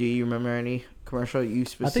about you? Do you remember any commercial you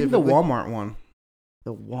specifically? I think the Walmart one.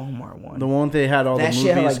 The Walmart one. The one they had all that the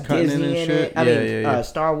movies had, like, cutting Disney in and shit. Yeah.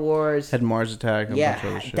 Star Wars had Mars Attack. And yeah, a bunch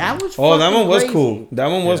of other shit. that was. That one was crazy. cool. That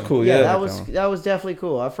one was cool. Yeah, that was definitely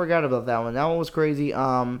cool. I forgot about that one. That one was crazy.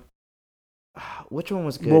 Which one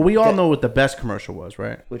was good? Well, we all know what the best commercial was,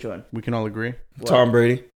 right? Which one? We can all agree. What? Tom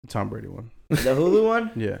Brady. The Tom Brady one. The Hulu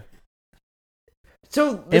one. Yeah.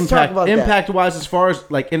 So let's talk about impact wise, as far as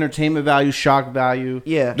like entertainment value, shock value.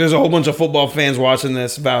 Yeah, there's a whole bunch of football fans watching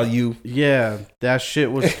this value. Yeah, that shit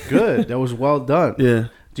was good. That was well done. Yeah.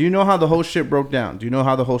 Do you know how the whole shit broke down? Do you know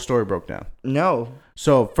how the whole story broke down? No.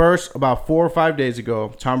 So first, about 4 or 5 days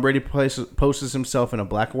ago, Tom Brady posts himself in a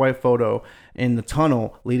black and white photo in the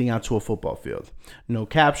tunnel leading out to a football field. No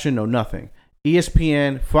caption, no nothing.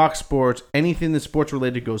 ESPN, Fox Sports, anything that's sports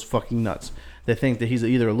related goes fucking nuts. They think that he's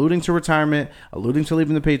either alluding to retirement, alluding to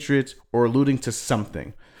leaving the Patriots, or alluding to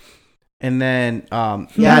something. And then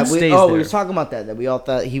Matt stays there. We were talking about that we all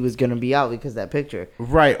thought he was going to be out because of that picture.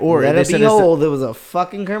 Right. Or let it behold, it was a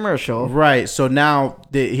fucking commercial. Right. So now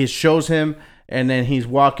he shows him, and then he's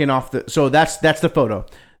walking off the... So that's the photo.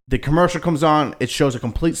 The commercial comes on. It shows a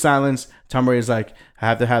complete silence. Tom Brady's like, I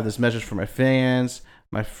have to have this message for my fans,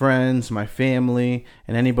 my friends, my family,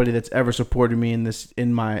 and anybody that's ever supported me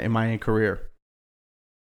in my career.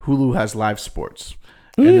 Hulu has live sports.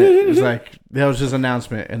 And it's like, that was his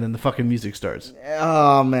announcement, and then the fucking music starts.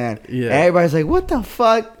 Oh, man. Yeah. Everybody's like, what the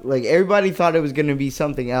fuck? Like, everybody thought it was going to be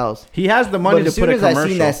something else. He has the money to put a commercial. As soon as I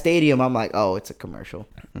seen that stadium, I'm like, oh, it's a commercial.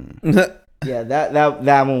 Yeah,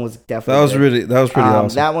 that one was definitely that was pretty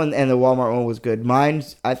awesome. That one and the Walmart one was good.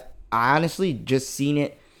 I honestly just seen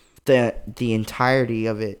it, the entirety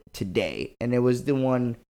of it today, and it was the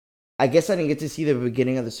one, I guess I didn't get to see the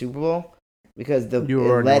beginning of the Super Bowl. Because it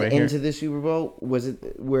led into the Super Bowl, was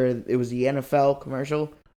it where it was the NFL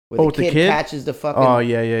commercial where the kid catches the fucking... Oh,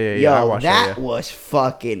 yeah. Yo, I watched that was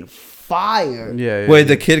fucking fire. Yeah. Wait,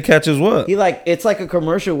 the kid catches what? It's like a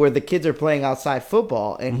commercial where the kids are playing outside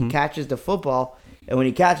football, and he catches the football, and when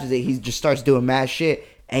he catches it, he just starts doing mad shit,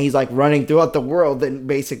 and he's like running throughout the world, and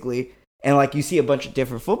basically... And, like, you see a bunch of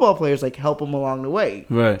different football players, like, help him along the way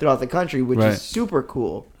throughout the country, which is super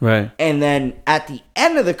cool. Right. And then at the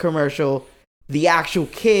end of the commercial... The actual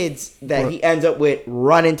kids that he ends up with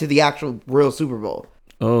run into the actual real Super Bowl.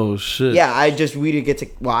 Oh shit! Yeah, I didn't get to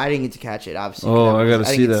catch it. Obviously. I gotta see that.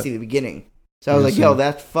 I didn't get to see the beginning. So I was like, yo,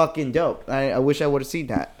 that's fucking dope. I wish I would have seen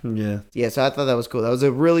that. Yeah. Yeah. So I thought that was cool. That was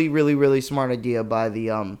a really, really, really smart idea by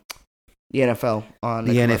the NFL on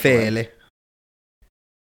the NFL.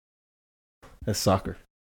 That's soccer.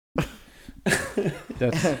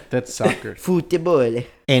 that's soccer. Football.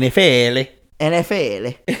 NFL.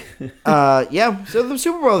 Yeah, so the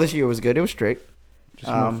Super Bowl this year was good. It was straight. This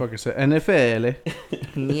motherfucker said NFL.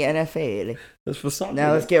 The NFL. That's for soccer.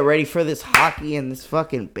 Now let's get ready for this hockey and this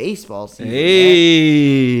fucking baseball season.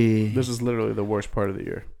 Hey. This is literally the worst part of the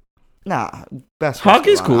year. Nah, basketball.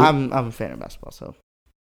 Hockey's cool. I'm a fan of basketball, so.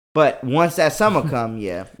 But once that summer come,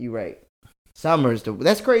 yeah, you're right. Summer's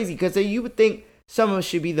that's crazy because you would think summer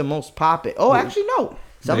should be the most poppin'. Oh, actually no.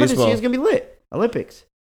 Summer this year is gonna be lit. Olympics.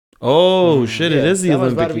 Oh shit! It is the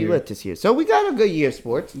Summer's Olympic about to be year. lit this year, so we got a good year of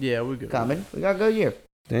sports Yeah, we're good. coming. We got a good year.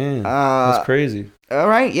 Damn, that's crazy. All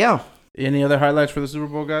right, yeah. Any other highlights for the Super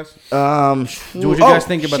Bowl, guys? What What would you guys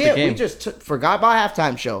think about the shit, game? We just forgot about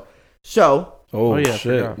halftime show. So Oh, yeah, I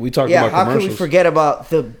shit! forgot. We talked yeah, about how commercials. could we forget about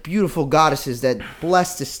the beautiful goddesses that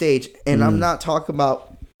blessed the stage? And I'm not talking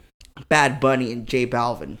about Bad Bunny and J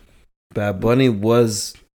Balvin. Bad Bunny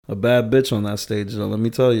was a bad bitch on that stage, though. Let me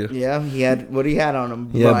tell you. Yeah, he had what he had on him.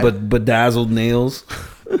 Yeah, but bedazzled nails.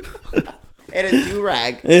 and a do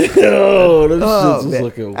rag. Yo, them Oh, shits was man.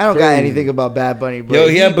 looking I don't got crazy. anything about Bad Bunny, but Yo,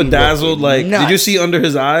 he had be bedazzled looking like. Did you nuts. see under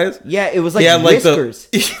his eyes? Yeah, it was like He had like whiskers.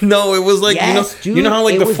 No, it was like Yes, dude, you know how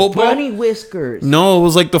like it the was football. bunny whiskers. No, it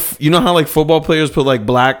was like you know how like football players put like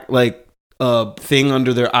black like thing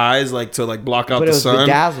under their eyes like to like block out but the it was sun.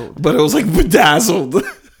 bedazzled. But it was like bedazzled.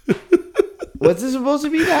 Was it supposed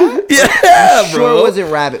to be that? Yeah, Sure, bro. was it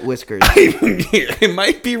rabbit whiskers? It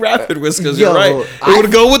might be rapid whiskers. Yo, You're right. It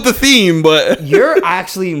would go with the theme, but You're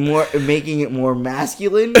actually making it more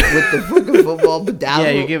masculine with the fucking football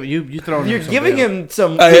bedazzled. Yeah, you throwing. You're some giving bail. him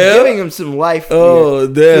some. I You're am? giving him some life. Oh,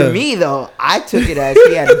 damn. For me though, I took it as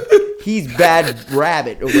he's bad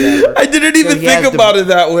rabbit or whatever. I didn't even he has think about it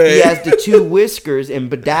that way. He has the two whiskers and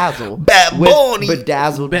bedazzle. Bad with Bunny.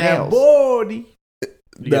 bedazzled Bad nails. boy.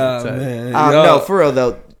 Nah, man. No, for real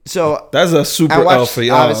though. So That's a super I L watched for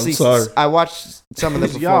y'all. I'm obviously. sorry. I watched some of the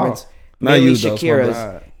Who's y'all? performance. Not mainly you, though, it's my Shakira's,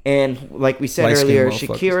 bad. and like we said Light-skinned earlier,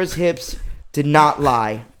 motherfuckers. Shakira's hips did not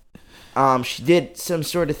lie. She did some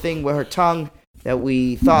sort of thing with her tongue that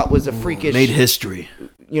we thought was a freakish. Made history.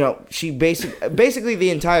 You know, she basically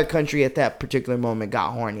the entire country at that particular moment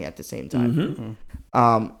got horny at the same time.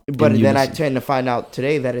 But In then I unison. tend to find out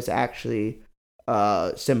today that it's actually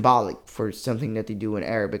symbolic for something that they do in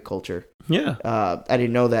Arabic culture. Yeah. I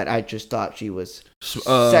didn't know that. I just thought she was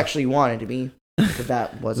Uh, sexually wanted to be, but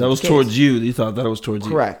that wasn't. That was the case. towards you. You thought that was towards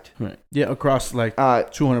Correct. you. Right. Yeah, across like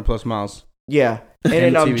 200 plus miles. Yeah, and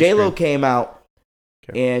And then the TV J Lo screen. came out,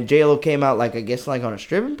 Okay. and J Lo came out like I guess like on a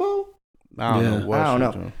stripping pole. I don't Yeah. know what. I don't she know.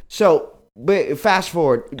 was doing. So, but fast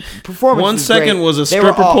forward, performance. One was second great. was a They were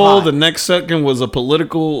stripper all pole. hot. The next second was a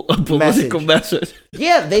political message.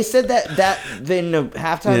 Yeah, they said that then the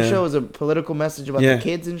halftime Yeah. show was a political message about Yeah. the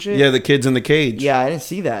kids and shit. Yeah, the kids in the cage. Yeah, I didn't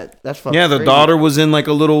see that. That's fucking Yeah, the crazy. daughter was in like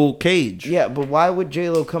a little cage. Yeah, but why would J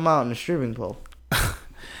Lo come out in a stripping pole?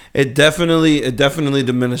 It definitely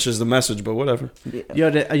diminishes the message, but whatever. Yo,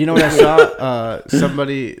 you know what I saw?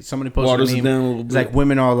 Somebody posted Waters a it meme. down a little It's bit. like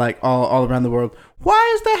women are like all around the world.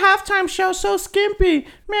 Why is the halftime show so skimpy?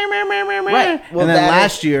 Meh, meh, meh, meh, meh. Right. Well, and then that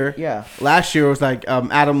last is- year, yeah. last year was like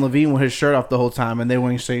Adam Levine with his shirt off the whole time, and they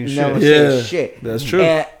weren't saying shit. No one Yeah, says shit. that's true.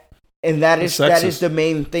 And that It's is sexist. the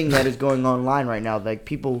main thing that is going online right now. Like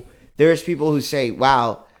there's people who say,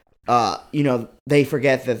 "Wow, they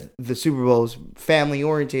forget that the Super Bowl is family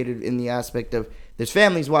orientated in the aspect of there's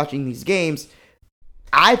families watching these games."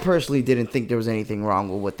 I personally didn't think there was anything wrong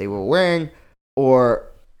with what they were wearing or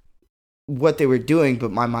what they were doing,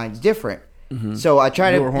 but my mind's different. Mm-hmm. So I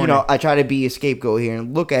try You were horny. I try to be a scapegoat here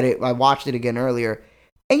and look at it. I watched it again earlier,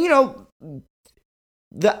 and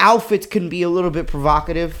the outfits can be a little bit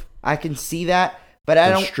provocative. I can see that, but I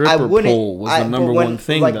The don't. I stripper wouldn't. pole was the but number when, one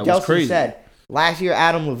thing like that was Delson crazy. said last year,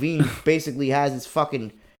 Adam Levine basically has his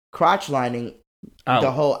fucking crotch lining Out.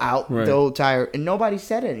 the whole Right. the whole entire, and nobody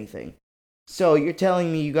said anything. So you're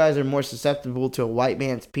telling me you guys are more susceptible to a white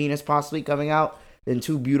man's penis possibly coming out than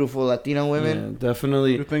two beautiful Latino women? Yeah,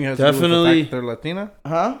 definitely. You think it has to do with the Definitely. fact they're Latina?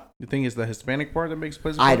 Huh? You think it's the Hispanic part that makes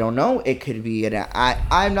plays? I don't know. It could be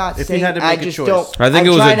I'm not If you saying. had to I make a just choice. don't. I think I'm it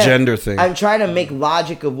was a trying to- gender thing. I'm trying to make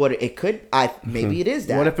logic of what it could. Maybe it is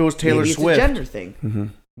that. What if it was Taylor Maybe Swift? It's a gender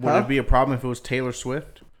thing. Would Huh? it be a problem if it was Taylor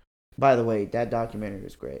Swift? By the way, that documentary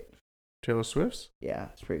was great. Taylor Swift's? Yeah,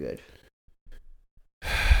 it's pretty good.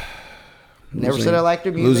 Never Losing- said I liked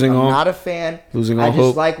her music. losing I'm all- not a fan. losing I all just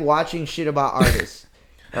hope. like watching shit about artists.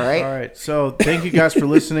 All right. All right. So thank you guys for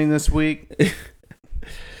listening this week.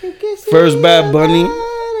 First Bad Bunny.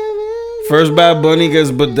 First Bad Bunny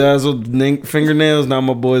gets bedazzled fingernails. Now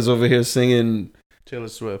my boy's over here singing Taylor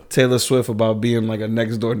Swift. Taylor Swift about being like a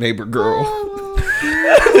next door neighbor girl.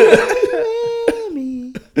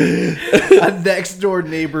 A next door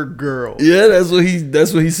neighbor girl. Yeah, that's what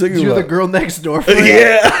he's singing You're the about. girl next door. Frank.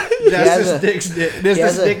 Yeah, That's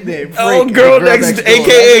his nickname. Oh, girl next,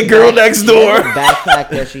 aka girl next door. Backpack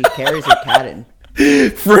that she carries her cat in.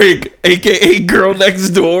 Frank, aka girl next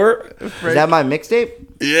door. Is that my mixtape?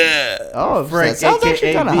 Yeah. Oh, Frank, that sounds actually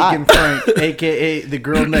aka kind of Vegan hot. Frank, aka the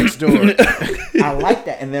girl next door. I like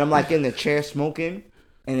that. And then I'm like in the chair smoking,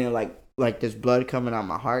 and then like there's blood coming out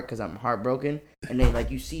my heart because I'm heartbroken. And then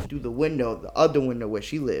like you see through the window, the other window where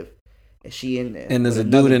she lived, and she in there. And there's a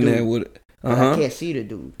another dude in there with. I can't see the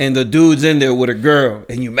dude. And the dude's in there with a girl,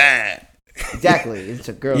 and you mad. Exactly. It's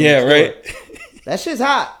a girl. Yeah, next right. door. That shit's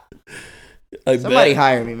hot. I Somebody bet.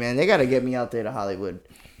 hire me, man. They gotta get me out there to Hollywood.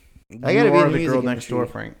 I gotta You be in are the the music girl next industry. door,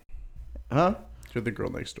 Frank. Huh? You're the girl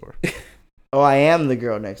next door. Oh, I am the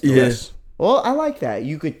girl next door. Yes. Well, I like that.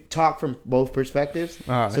 You could talk from both perspectives.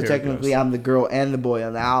 Ah, So here it technically, goes. I'm the girl and the boy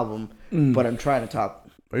on the album, but I'm trying to talk.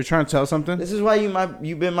 Are you trying to tell something? This is why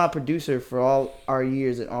you've been my producer for all our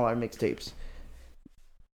years and all our mixtapes.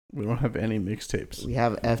 We don't have any mixtapes. We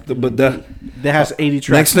have F. But that That has 80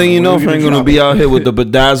 tracks. next thing you know, Frank gonna be out here with the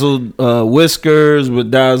bedazzled whiskers,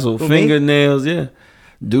 bedazzled Who, me? fingernails. Yeah,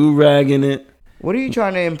 do ragging it. What are you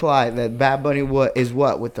trying to imply that Bad Bunny what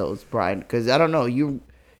with those, Brian? Because I don't know. You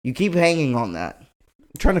keep hanging on that.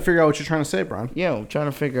 I'm trying to figure out what you're trying to say, Brian. You know, trying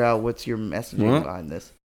to figure out what's your messaging What? behind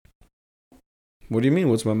this. What do you mean?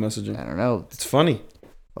 What's my messaging? I don't know. It's funny.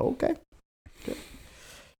 Okay.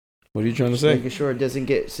 What are you trying to Just say? making sure it doesn't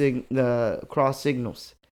get cross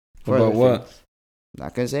signals. for About other what? things.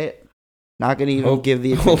 Not gonna say it. Not gonna even Hope- give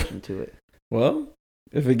the hope- attention to it. Well,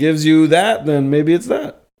 if it gives you that, then maybe it's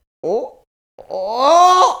that. Oh,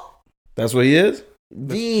 That's what he is.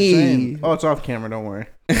 D. Oh, it's off camera. Don't worry.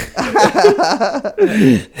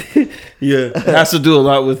 Yeah, it has to do a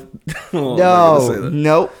lot with. Oh, I'm not gonna say No, that.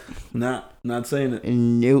 nope, Not saying it.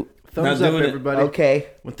 nope. Thumbs Not up, doing it. everybody. Okay,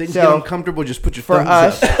 When things So, get uncomfortable, just put your for thumbs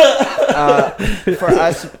us, up. for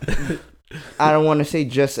us, I don't want to say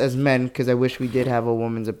just as men because I wish we did have a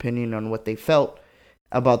woman's opinion on what they felt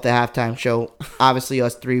about the halftime show. Obviously,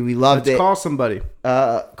 us three, we loved Let's it. call somebody.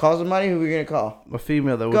 Call somebody. Who we gonna call? A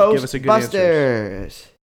female that would give us a good answer. Ghostbusters.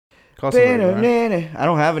 Call somebody, Brian. I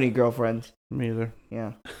don't have any girlfriends. Me either.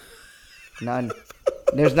 Yeah, none.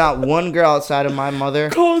 There's not one girl outside of my mother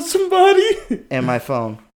Call somebody. and my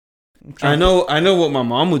phone. I know what my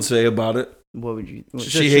mom would say about it. What would you?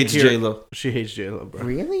 She hates Shakira. J Lo. She hates J-Lo, bro.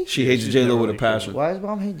 Really? She hates She's J Lo never with a liked passion. Why does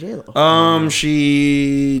mom hate J-Lo?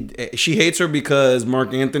 She hates her because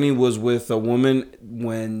Mark Anthony was with a woman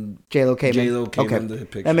when J-Lo came J in. Lo came Okay. in the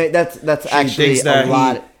picture. I mean, that's She actually thinks that a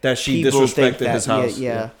lot. that she people think disrespected that, his house.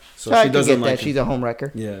 Yeah. So I she can doesn't get like that. him. She's a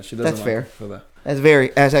homewrecker. Yeah, she doesn't. That's like fair. him for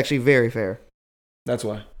that. That's actually very fair. That's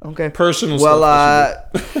why. Okay. Personal Well,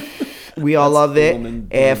 stuff. we all That's loved it, woman and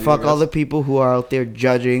behavior, fuck all yes. the people who are out there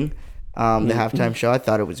judging the halftime show. I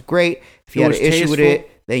thought it was great. If you It had was an issue with tasteful.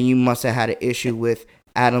 it, then you must have had an issue with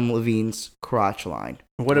Adam Levine's crotch line.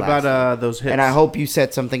 What last about year. those hits? And I hope you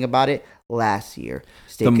said something about it last year.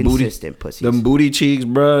 Stay Them booty- consistent, pussies. Them booty cheeks,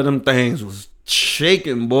 bro. Them things was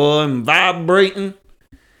shaking, boy, and vibrating.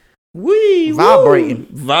 Vibrating.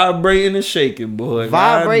 Vibrating and shaking, boy.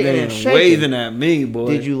 Vibrating and Goddamn, shaking. waving at me, boy.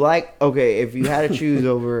 Did you like? Okay, if you had to choose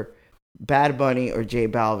over Bad Bunny or J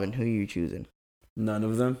Balvin, who are you choosing? None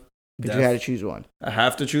of them. If you had to choose one, I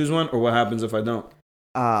have to choose one, or what happens if I don't?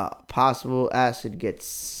 possible acid gets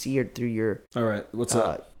seared through your All right, what's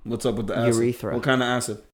up? What's up with the acid? urethra. What kind of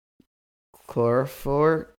acid?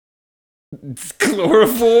 Chloroform.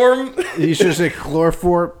 Chloroform. You should say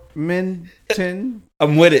chloroformin.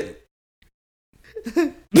 I'm with it.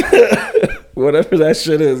 Whatever that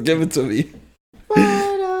shit is, give it to me.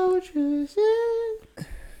 Why don't you say?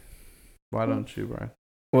 Why don't you, Brian?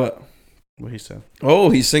 What? What he said. Oh,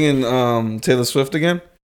 he's singing Taylor Swift again?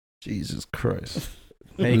 Jesus Christ.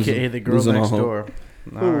 AKA the girl Losing all next hope. door.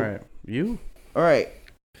 All right. You? All right.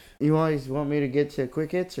 You always want me to get to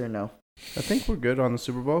quick hits or no? I think we're good on the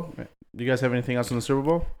Super Bowl. Do you guys have anything else on the Super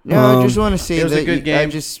Bowl? No, I just want to say it was a that good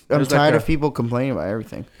game. I'm was tired like of people complaining about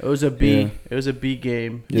everything. It was a B. Yeah. It was a B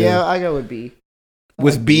game. Yeah, I go with B.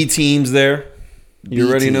 With B teams there. You B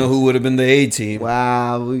already know teams. who would have been the A team.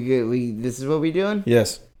 Wow, we this is what we doing?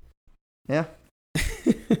 Yes. Yeah.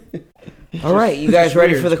 All right, you guys It's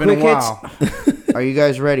ready weird. for the It's been quick a hits? while. Are you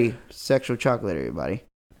guys ready? Sexual chocolate, everybody.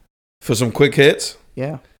 For some quick hits?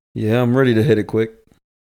 Yeah. Yeah, I'm ready to hit it quick.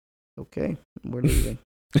 Okay. We're leaving.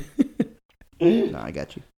 No, I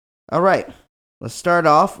got you. All right. Let's start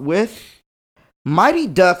off with Mighty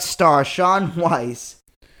Ducks star Sean Weiss,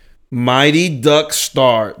 Mighty Duck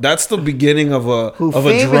Star. That's the beginning of a who of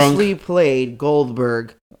a drunk. famously played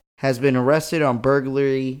Goldberg, has been arrested on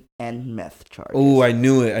burglary and meth charges. Oh, I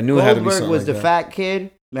knew it. I knew it had to be Goldberg something was like the that. fat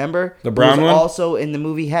kid Remember? The brown he was one? also in the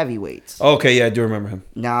movie Heavyweights. Okay, yeah, I do remember him.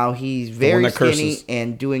 Now he's one very that skinny curses.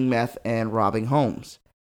 and doing meth and robbing homes.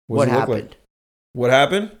 What What does he look like? happened? What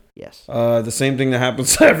happened? Yes. The same thing that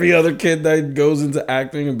happens to every other kid that goes into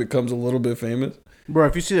acting and becomes a little bit famous. Bro,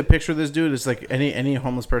 if you see the picture of this dude, it's like any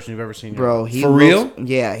homeless person you've ever seen. Bro, he For looks, real?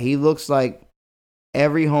 Yeah, he looks like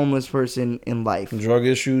every homeless person in life. Drug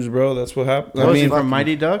issues, bro. That's what happened. Was I he mean, from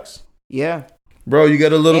Mighty Ducks? Yeah. bro, you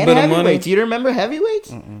get a little And bit of money. Heavyweights. You don't remember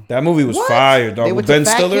Heavyweights? That movie was What? fire, dog. They With went to Ben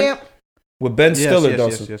fat Stiller. camp. With Ben Yes, Stiller, yes,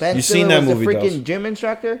 Dawson. yes, yes. Ben You Stiller seen that was movie, the freaking Dawson? gym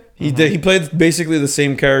instructor. He did. He played basically the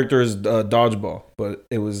same character as Dodgeball, but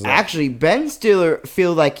it was Actually, Ben Stiller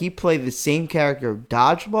feel like he played the same character of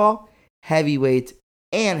Dodgeball, Heavyweights,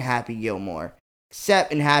 and Happy Gilmore.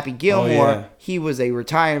 Except in Happy Gilmore, yeah. he was a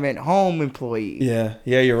retirement home employee. yeah,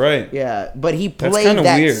 you're right. Yeah, but he That's played kinda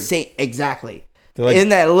that weird. same exactly. They're like, Isn't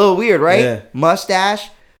that a little weird, right? Yeah. Mustache,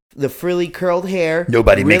 the frilly curled hair.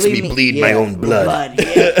 Nobody makes me me- bleed my own blood.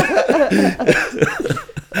 yeah.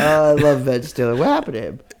 I love Ben Stiller. What happened to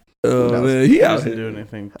him? oh knows? man, he He out doesn't here. do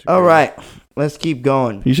anything. too All crazy. right, let's keep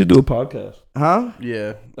going. He should do a podcast. Huh?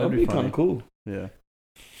 Yeah, That'd be kind funny. of cool. Yeah,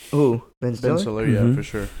 Who? Ben Stiller? Ben Stiller. Yeah, Mhm. for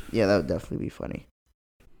sure. Yeah, that would definitely be funny.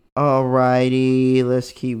 Alrighty,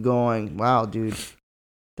 let's keep going. Wow, dude.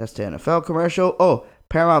 That's the NFL commercial. Oh,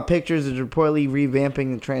 Paramount Pictures is reportedly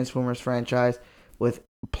revamping the Transformers franchise with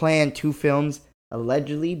planned 2 films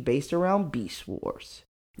allegedly based around Beast Wars.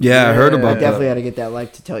 Yeah, I heard I about definitely that. had to get that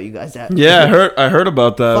like to tell you guys that. Yeah, I heard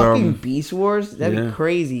about that. Fucking Beast Wars? That'd yeah. be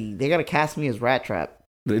crazy. They gotta cast me as Rat Trap.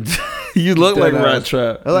 You look like Deadass. Rat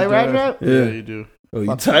Trap. I like Rat Trap? Yeah. Yeah, you do. Oh, you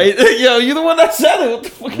Fuck tight? Yo, you the one that said it. What the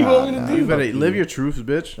fuck you Nah, want me to nah. do? You better Fuck live you. your truth,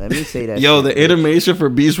 bitch. Let me say that. Yo, shit, the bitch. animation for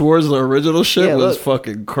Beast Wars, the original shit, Yeah, was look.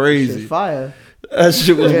 fucking Shit crazy. fire. That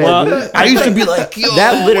shit was Yeah, wild. dude. I used to be like, yo,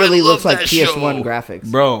 That literally I love looks like that PS1 show. graphics.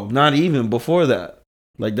 Bro, not even before that.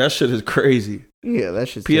 Like, that shit is crazy. Yeah, that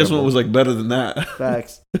shit's PS1 terrible. was like better than that.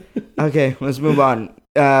 Facts. Okay, let's move on.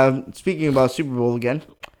 Speaking about Super Bowl again,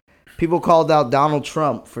 people called out Donald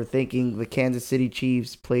Trump for thinking the Kansas City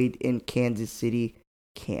Chiefs played in Kansas City,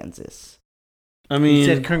 Kansas. I He mean,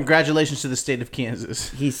 said, "Congratulations to the state of Kansas."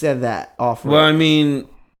 He said that off. well, I mean,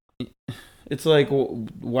 it's like,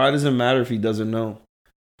 why does it matter if he doesn't know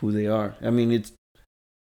who they are? I mean,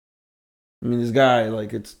 this guy,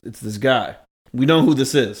 like, it's this guy. We know who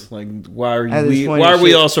this is. Like, why are At this we? point, Why it are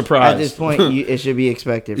we should- all surprised? At this point, it should be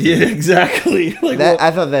expected. from yeah, you. exactly. Like, That, well,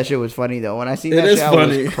 I thought that shit was funny though. When I seen It that is shit, I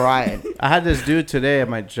funny. was crying. I had this dude today at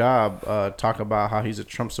my job talk about how he's a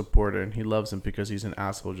Trump supporter and he loves him because he's an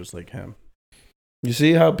asshole just like him. you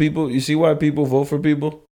see how people? You see why people vote for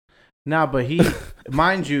people? Nah, but he,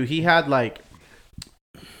 mind you, he had like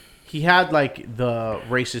the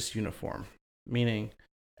racist uniform, meaning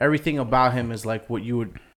everything about him is like what you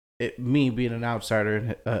would, me being an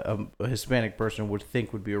outsider and a Hispanic person would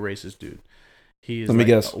think would be a racist dude. He's Let me like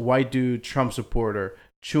guess. a white dude, Trump supporter,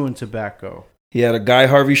 chewing tobacco. He had a Guy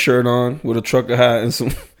Harvey shirt on with a trucker hat and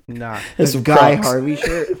some Nah, and The some Guy Crocs. Harvey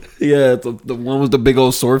shirt. Yeah, the one with the big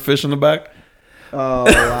old swordfish in the back. Oh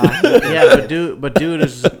wow. yeah, but dude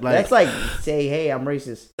is like That's like say, hey, I'm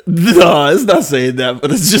racist. No, it's not saying that,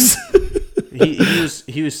 but it's just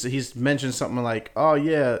he's mentioned something like, oh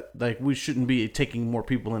yeah, like we shouldn't be taking more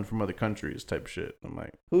people in from other countries type shit. I'm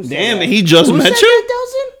like, Who said damn. that? And he just Who met said you, that,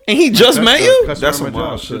 Delson? and he just met you. That's That's my some job.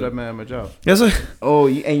 wild Dude, I shit. met at my job. That's a, Oh,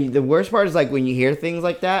 and the worst part is like when you hear things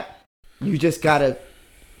like that, you just gotta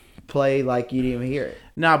play like you didn't even hear it.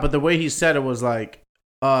 Nah, but the way he said it was like,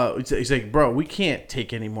 he's like, bro, we can't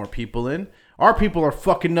take any more people in. Our people are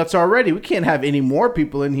fucking nuts already. We can't have any more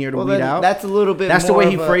people in here to Well, weed then out. that's a little bit. That's the more way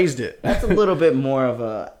he of a- phrased it. That's a little bit more of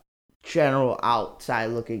a general outside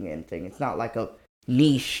looking in thing. It's not like a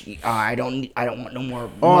niche. I don't want no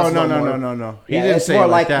more. Oh must no know no more." no no no. He Yeah, didn't it's say more it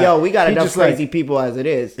like like, that. yo, we got He enough just like- crazy people as it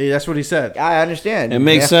is. Yeah, that's what he said. I understand. it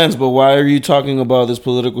makes Yeah. sense, but why are you talking about this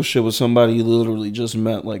political shit with somebody you literally just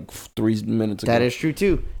met like 3 minutes ago? That is true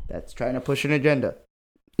too. That's trying to push an agenda.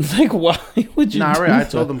 like, why would you? Nah, do right. I that?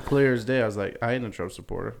 told him clear as day. I was like, I ain't a Trump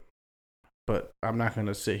supporter, but I'm not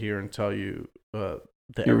gonna sit here and tell you that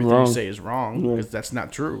You're everything wrong. you say is wrong Yeah. because that's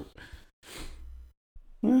not true.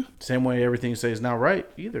 Yeah. Same way everything you say is not right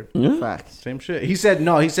either. Yeah. Facts. Same shit. He said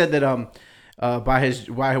no. He said that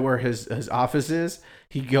by where his office is,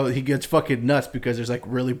 he gets fucking nuts because there's like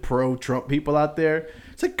really pro Trump people out there.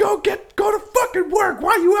 It's like go to fucking work.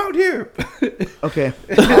 Why you out here? Okay.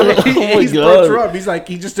 He's God. pro Trump. He's like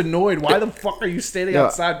he's just annoyed. Why the fuck are you standing Yo,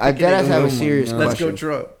 outside? I deadass have Oh a my serious God. Let's go question.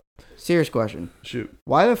 Trump. Serious question. Shoot.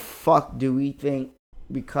 Why the fuck do we think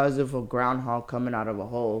because of a groundhog coming out of a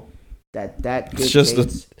hole that It's just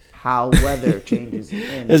dictates how weather changes.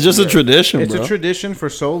 It's just a tradition, It's bro. a tradition for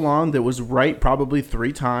so long that was right probably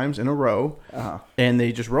 3 times in a row, and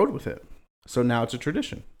they just rode with it. So now it's a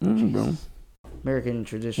tradition. Bro. American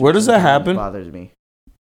tradition. Where does that happen? Bothers me.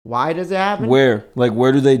 Why does it happen? Where? Like,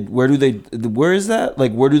 where is that?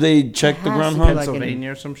 Like, where do they check the groundhog? like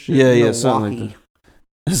Pennsylvania or some shit. Yeah, something like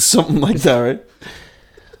that. Something like that, right?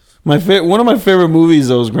 One of my favorite movies,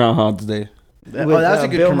 though, was Groundhog's Day. That was a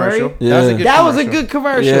good Bill commercial. Murray? Yeah. That was a good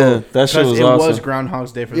commercial. Yeah, that shit was it awesome. was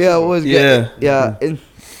Groundhog's Day for the Yeah, Super it Bowl. was good. Yeah.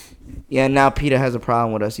 Yeah. Now Peter has a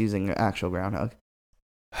problem with us using an actual groundhog.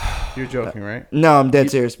 You're joking, right? No, I'm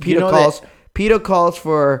dead serious. Peter calls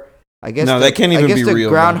for. I guess that can't even be the real.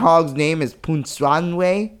 groundhog's name is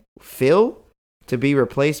Punsanwe Phil to be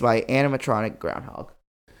replaced by animatronic groundhog.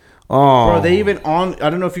 Oh, Bro, they even I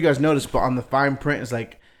don't know if you guys noticed, but on the fine print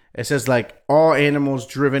it says all animals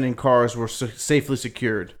driven in cars were safely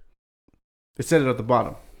secured. It said it at the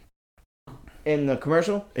bottom. In the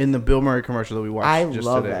commercial? In the Bill Murray commercial that we watched I just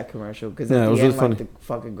love today. that commercial because Yeah, at it was the end, really like, funny. the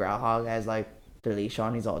fucking groundhog has like the leash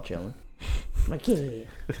on. He's all chilling. Like, yeah.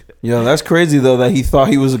 Yo, that's crazy though that he thought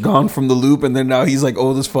he was gone from the loop, and then now he's like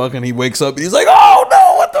old as fuck, and he wakes up and he's like, "Oh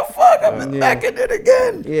no, what the fuck? I'm back in it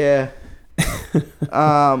again." Yeah.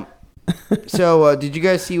 So, did you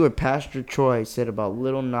guys see what Pastor Troy said about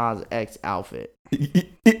Lil Nas X outfit?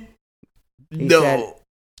 No.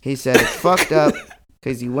 He said it's fucked up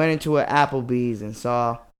because he went into an Applebee's and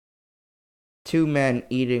saw 2 men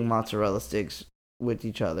eating mozzarella sticks with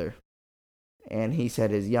each other. And he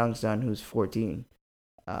said his young son, who's 14,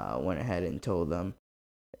 went ahead and told them,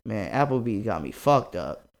 "Man, Applebee's got me fucked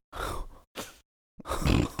up."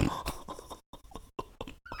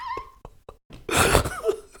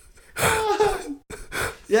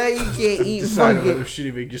 Yeah, you can't eat fucking.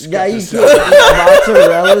 Yeah, you can't eat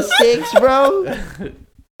mozzarella sticks, bro.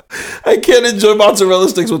 I can't enjoy mozzarella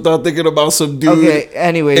sticks without thinking about some dude. Okay,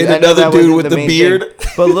 anyways, and I know another that dude wasn't with the main beard.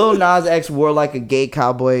 thing, but Lil Nas X wore like a gay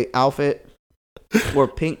cowboy outfit, or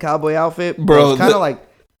pink cowboy outfit, Bro, it's kind of like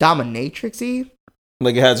dominatrix-y.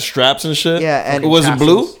 Like it had straps and shit. Yeah, and it wasn't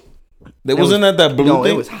blue. It wasn't that blue no,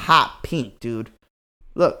 thing. it was hot pink, dude.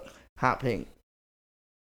 Look, hot pink.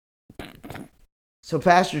 So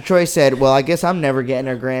Pastor Troy said, "Well, I guess I'm never getting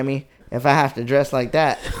a Grammy if I have to dress like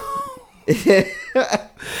that."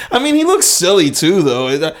 I mean, he looks silly too, though.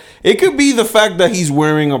 It could be the fact that he's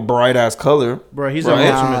wearing a bright ass color. Bro, he's Right.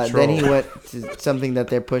 an ultimate troll. Then he went to something that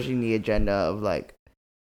they're pushing the agenda of like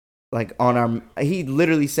on our. He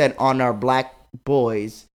literally said on our black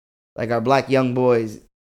boys, like our black young boys,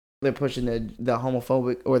 they're pushing the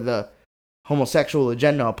homophobic or the homosexual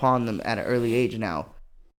agenda upon them at an early age now.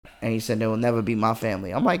 And he said they will never be my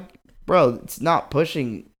family. I'm like, bro, it's not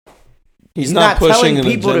pushing. He's not pushing telling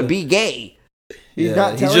people agenda. to be gay. He's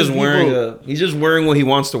just wearing what he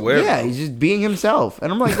wants to wear. Yeah, he's just being himself.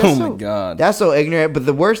 And I'm like, that's oh my god, that's so ignorant. But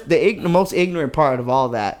the most ignorant part of all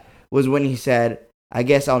that was when he said, "I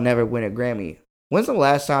guess I'll never win a Grammy." When's the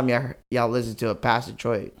last time y'all listened to a Pastor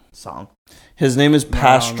Troy song? His name is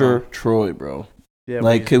Pastor Troy, bro. Yeah,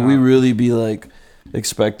 like, could we really be like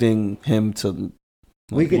expecting him to?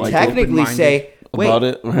 We could like, technically say about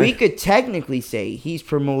it. Right? We could technically say he's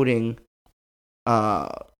promoting,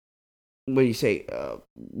 what do you say,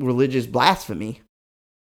 religious blasphemy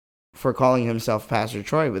for calling himself Pastor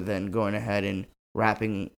Troy, but then going ahead and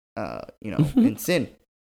rapping, in sin.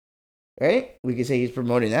 Right? We could say he's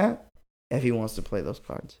promoting that if he wants to play those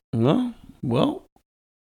cards. No, well,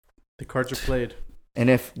 the cards are played, and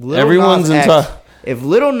if everyone's if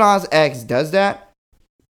Lil Nas X does that,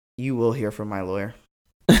 you will hear from my lawyer.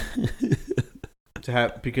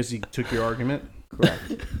 Because he took your argument. Correct.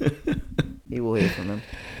 He will hear from him.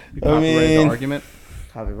 You copyrighted the argument.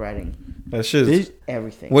 Copywriting. That shit.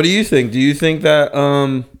 Everything. What do you think? Do you think that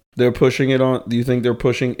they're pushing it on? Do you think they're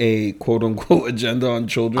pushing a quote unquote agenda on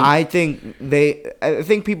children? I think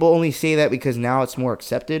people only say that because now it's more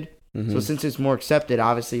accepted. Mm-hmm. So since it's more accepted,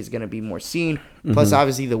 obviously it's going to be more seen. Mm-hmm. Plus,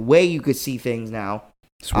 obviously, the way you could see things now.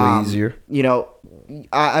 It's way easier.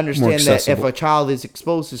 I understand that if a child is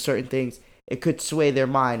exposed to certain things, it could sway their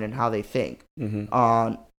mind and how they think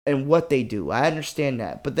and what they do. I understand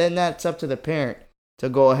that. But then that's up to the parent to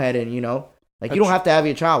go ahead and, you don't have to have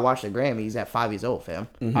your child watch the Grammys at 5 years old, fam.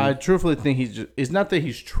 Mm-hmm. I truthfully think it's not that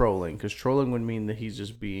he's trolling, because trolling would mean that he's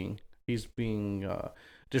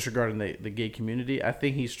disregarding the gay community. I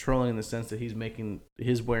think he's trolling in the sense that he's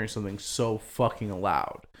wearing something so fucking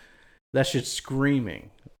loud. That shit's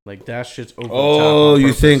screaming. Like, that shit's over the top.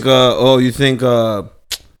 You think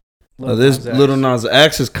this Lil Nas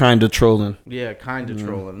X is kind of trolling. Yeah, kind of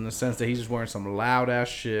trolling in the sense that he's just wearing some loud ass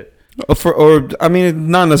shit. I mean,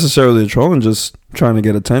 not necessarily trolling, just trying to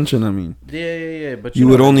get attention. I mean, yeah. But you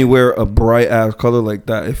would only wear a bright ass color like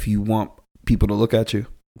that if you want people to look at you.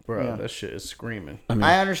 Bro, Yeah. that shit is screaming. I mean,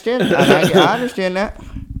 I understand. I understand that.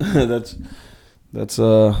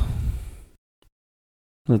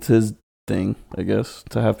 That's his thing, I guess,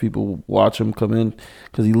 to have people watch him come in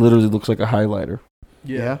because he literally looks like a highlighter.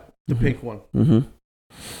 Yeah. The pink one. Mm-hmm.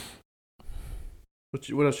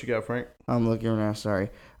 What else you got, Frank? I'm looking right now. Sorry.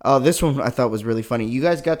 Oh, this one I thought was really funny. You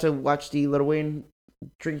guys got to watch the Lil Wayne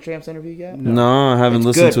Drink Champs interview yet? No, I haven't It's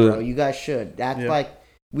listened good, to bro. it. You guys should. That's like,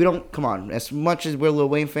 we don't, come on. As much as we're Lil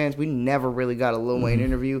Wayne fans, we never really got a Lil Wayne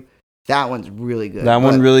interview. That one's really good. That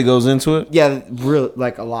one really goes into it? Yeah, really,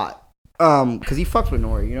 like a lot. Because he fucks with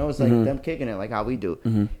Nori, you know? It's like them kicking it like how we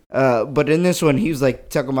do. But in this one, he was like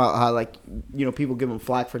talking about how, like, you know, people give him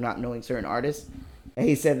flack for not knowing certain artists. And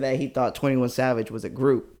he said that he thought 21 Savage was a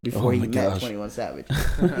group before he met 21 Savage.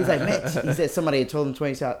 He's like, man, he said somebody had told him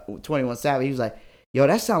 21 Savage. He was like, yo,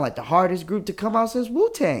 that sounds like the hardest group to come out since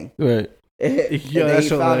Wu-Tang. Right. And then he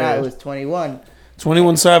found out it was 21.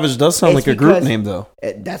 21 Savage does sound like a group name, though.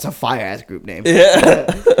 That's a fire-ass group name.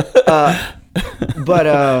 Yeah.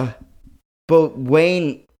 But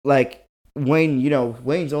Wayne, you know,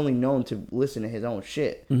 Wayne's only known to listen to his own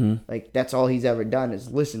shit. Like, that's all he's ever done is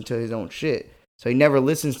listen to his own shit. So he never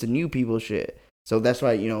listens to new people's shit. So that's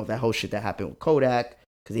why, you know, that whole shit that happened with Kodak,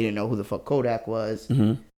 because he didn't know who the fuck Kodak was.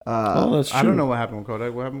 That's true. I don't know what happened with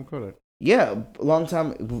Kodak. What happened with Kodak? Yeah, a long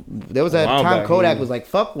time. There was a time back, Kodak was like,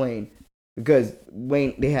 fuck Wayne. Because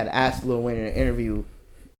Wayne, they had asked Lil Wayne in an interview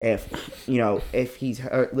if, you know, if he's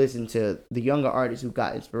listened to the younger artists who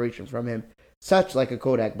got inspiration from him, such like a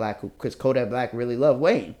Kodak Black, because Kodak Black really loved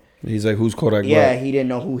Wayne. He's like, who's Kodak Black? Yeah, he didn't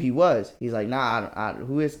know who he was. He's like, nah,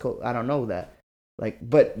 who is Kodak? I don't know that. Like,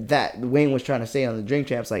 but that Wayne was trying to say on the Drink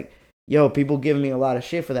Champs, like, yo, people giving me a lot of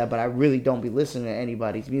shit for that, but I really don't be listening to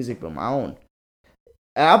anybody's music but my own.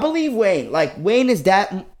 And I believe Wayne. Like, Wayne is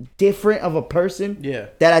that different of a person. Yeah.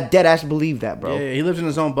 That I dead ass believe that, bro. Yeah, he lives in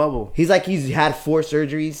his own bubble. He's like, he's had 4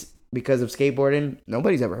 surgeries because of skateboarding.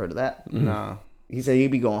 Nobody's ever heard of that. Nah. He said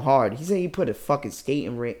he'd be going hard. He said he put a fucking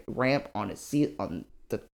skating ramp on his seat on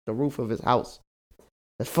the roof of his house.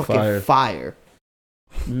 That's fucking fire.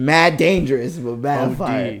 Mad dangerous, but mad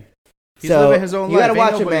fire. He's living his own life. You gotta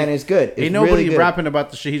watch it, man. It's good. It's ain't nobody really good. rapping about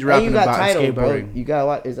the shit he's rapping and you got about title, in skateboarding. bro. You gotta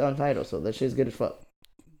watch. It's untitled, so that shit's good as fuck.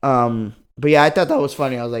 But yeah, I thought that was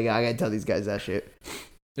funny. I was like, yeah, I gotta tell these guys that shit.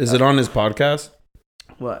 Is it on his podcast?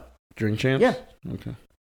 What? Drink Champs? Yeah. Okay.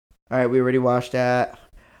 All right, we already watched that.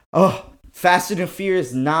 Oh, Fast and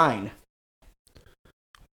Furious 9.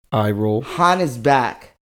 Eye roll. Han is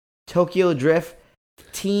back. Tokyo Drift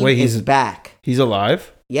team is back. He's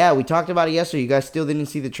alive? Yeah, we talked about it yesterday. You guys still didn't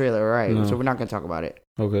see the trailer, all right? No. So we're not gonna talk about it.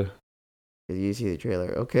 Okay. You see the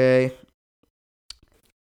trailer, okay?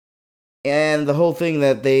 And the whole thing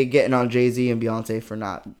that they getting on Jay-Z and Beyonce for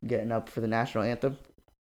not getting up for the national anthem.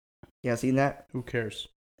 You guys seen that? Who cares?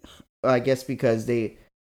 I guess because they,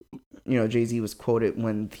 you know, Jay-Z was quoted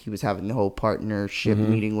when he was having the whole partnership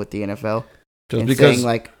meeting with the NFL. Just and because saying,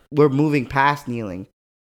 like, we're moving past kneeling.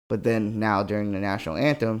 But then now during the national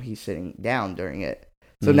anthem, he's sitting down during it.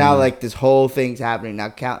 So now, like, this whole thing's happening. Now,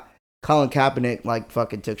 Colin Kaepernick, like,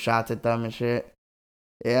 fucking took shots at them and shit.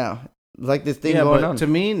 Yeah. Like, this thing going on. To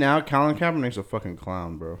me, now, Colin Kaepernick's a fucking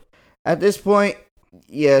clown, bro. At this point,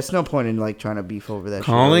 yeah, it's no point in, like, trying to beef over that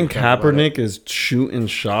Colin shit. Kaepernick is shooting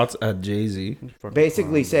shots at Jay-Z.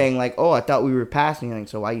 Basically saying, like, oh, I thought we were past kneeling,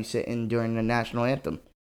 so why you sitting during the national anthem?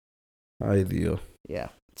 Ideal. Yeah.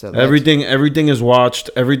 So everything is watched.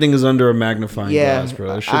 Everything is under a magnifying glass, bro.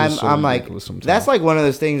 That shit is so I'm like, sometimes. that's like one of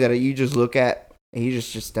those things that you just look at and you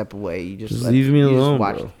just step away. You just leave me alone,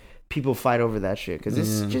 watch bro. People fight over that shit because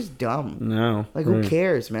it's just dumb. No, like who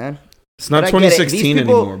cares, man? It's not 2016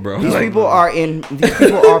 anymore, bro. These people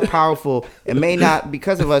are powerful and may not,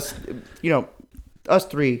 because of us. You know, us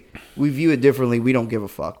three, we view it differently. We don't give a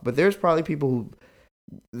fuck. But there's probably people who.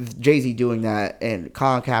 Jay-Z doing that and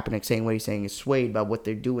Colin Kaepernick saying what he's saying is swayed by what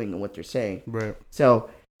they're doing and what they're saying. Right. So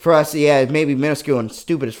for us, yeah, it may be minuscule and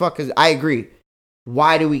stupid as fuck. Because I agree.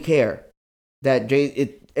 Why do we care that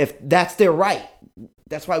if that's their right?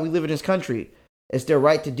 That's why we live in this country. It's their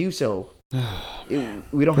right to do so. We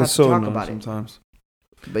don't have to talk about it sometimes.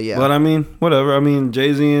 But yeah. But I mean, whatever. I mean,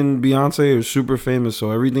 Jay-Z and Beyonce are super famous,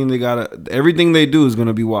 so everything they do is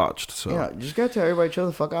gonna be watched. So yeah, just gotta tell everybody chill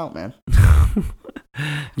the fuck out, man.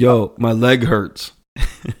 Yo, my leg hurts.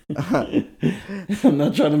 I'm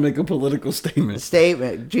not trying to make a political statement.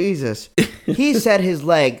 Jesus. He said his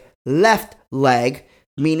left leg,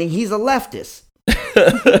 meaning he's a leftist.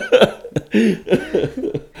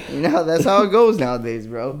 You No, that's how it goes nowadays,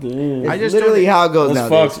 bro. Damn. It's I just literally don't- how it goes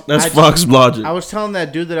nowadays. That's Fox logic. I was telling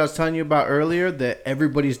that dude that I was telling you about earlier that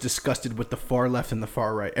everybody's disgusted with the far left and the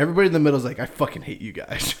far right. Everybody in the middle is like, I fucking hate you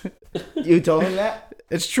guys. You told him that?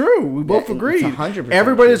 It's true. We both It's agree. 100%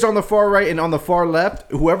 Everybody true. that's on the far right and on the far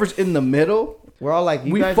left, whoever's in the middle, We're all like,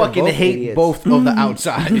 you we guys are fucking both hate idiots. both of the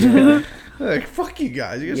outside. Like, fuck you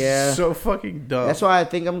guys. You guys Yeah. are so fucking dumb. That's why I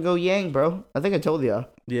think I'm gonna go Yang, bro. I think I told you.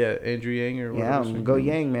 Yeah, Andrew Yang or whatever. Yeah, I'm gonna go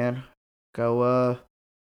Yang, man. Go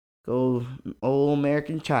old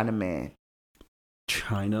American China man.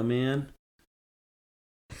 China man.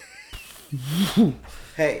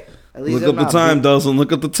 Hey, at least Look they're up the not time, Dawson.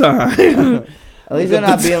 Look up the time. At least they're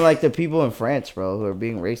not being like the people in France, bro, who are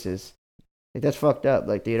being racist. Like, that's fucked up.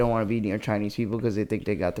 Like, they don't want to be near Chinese people because they think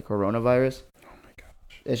they got the coronavirus. Oh my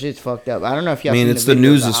gosh. That shit's fucked up. I don't know if y'all. I mean, seen it's the the videos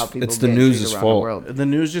news of is- how people it's the get news' treated around fault. the world. The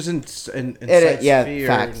news just incites yeah, fear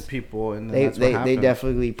facts. in people, and They that's what happens.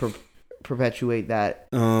 definitely perpetuate that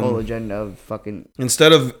whole agenda of fucking.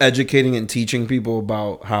 Instead of educating and teaching people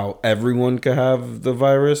about how everyone could have the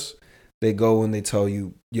virus, they go and they tell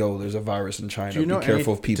you, "Yo, there's a virus in China. Do you know Be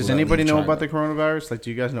careful of people." Does that anybody leave know China." about the coronavirus? Like,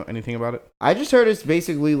 do you guys know anything about it? I just heard it's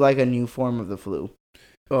basically like a new form of the flu.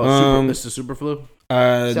 Oh, it's the super flu.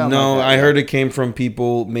 Sound No, like that, I yeah. heard it came from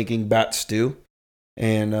people making bat stew,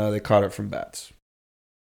 and they caught it from bats.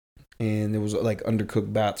 And it was like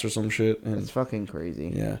undercooked bats or some shit. And It's fucking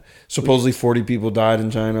crazy, yeah, supposedly 40 people died in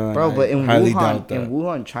China. bro. and But I in highly doubt that.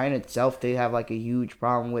 Wuhan, China itself, they have like a huge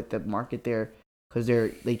problem with the market there because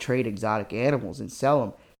they trade exotic animals and sell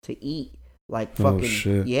them to eat. Like fucking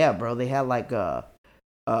shit. yeah, bro. They had like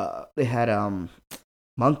they had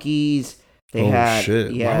monkeys. They had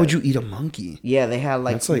shit! yeah. Why would you eat a monkey? Yeah, they had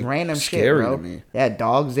like That's like random scary shit, bro. to me. They had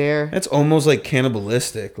dogs there. That's almost like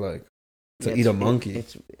cannibalistic, like to Yeah, eat a it's- monkey.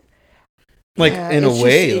 It's Like yeah, in a it's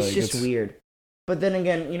way, just, like, it's just weird. But then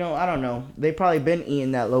again, I don't know. They probably been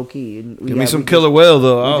eating that low key. And Give me some killer whale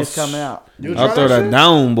though. We just coming out. You I'll try throw that shit?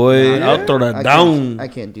 down, boy. Yeah? I'll throw that I down. I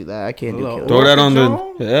can't do that. I can't do Hello. killer. Throw that on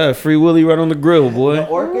Orca the Free Willy right on the grill, boy. The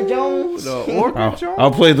Orca Jones. The Orca Jones?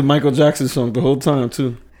 I'll play the Michael Jackson song the whole time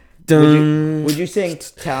too. Would you sing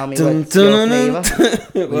 "Tell Me Dun, What's Your dun, dun, Flavor"? dun.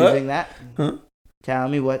 Would you What? sing that? Huh? Tell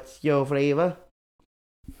me what's your flavor.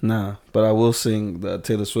 Nah, but I will sing the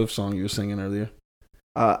Taylor Swift song you were singing earlier.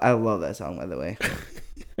 I love that song, by the way.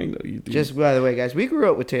 I know you do. Just by the way, guys, we grew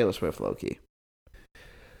up with Taylor Swift, low key.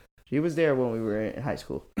 She was there when we were in high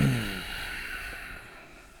school.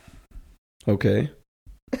 Okay.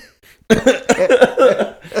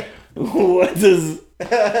 What does?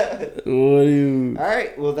 What do you? All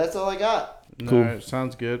right, well, that's all I got. Cool. All right,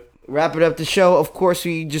 sounds good. Wrap it up the show. Of course,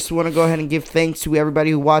 we just want to go ahead and give thanks to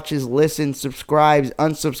everybody who watches, listens, subscribes,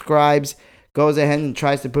 unsubscribes, goes ahead and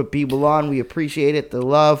tries to put people on. We appreciate it. The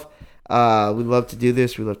love. We love to do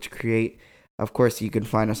this. We love to create. Of course, you can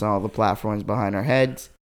find us on all the platforms behind our heads.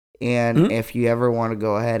 And if you ever want to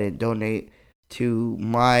go ahead and donate to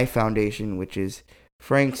my foundation, which is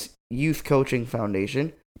Frank's Youth Coaching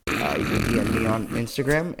Foundation, you can DM me on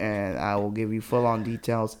Instagram, and I will give you full-on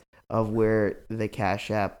details of where the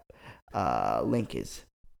Cash App link is.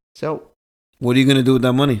 So What are you gonna do with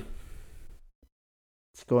that money?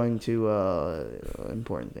 it's going to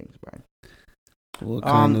important things, Brian. What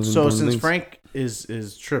kind of So important since things? Frank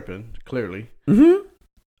is tripping, clearly, Mhm.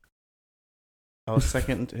 I'll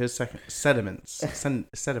second his sentiments.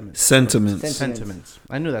 Sentiments.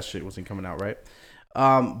 I knew that shit wasn't coming out right.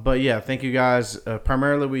 But yeah, thank you guys.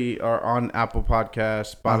 Primarily, we are on Apple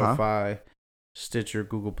Podcasts, Spotify, Stitcher,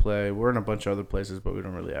 Google Play. We're in a bunch of other places, but we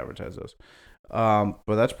don't really advertise those.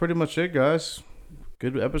 But that's pretty much it, guys.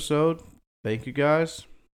 Good episode. Thank you guys.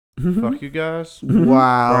 Fuck you guys.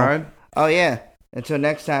 Wow. Brian. Oh, yeah. Until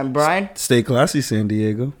next time, Brian. Stay classy, San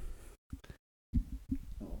Diego.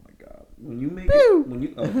 Oh my God! When you make it, when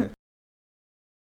you okay.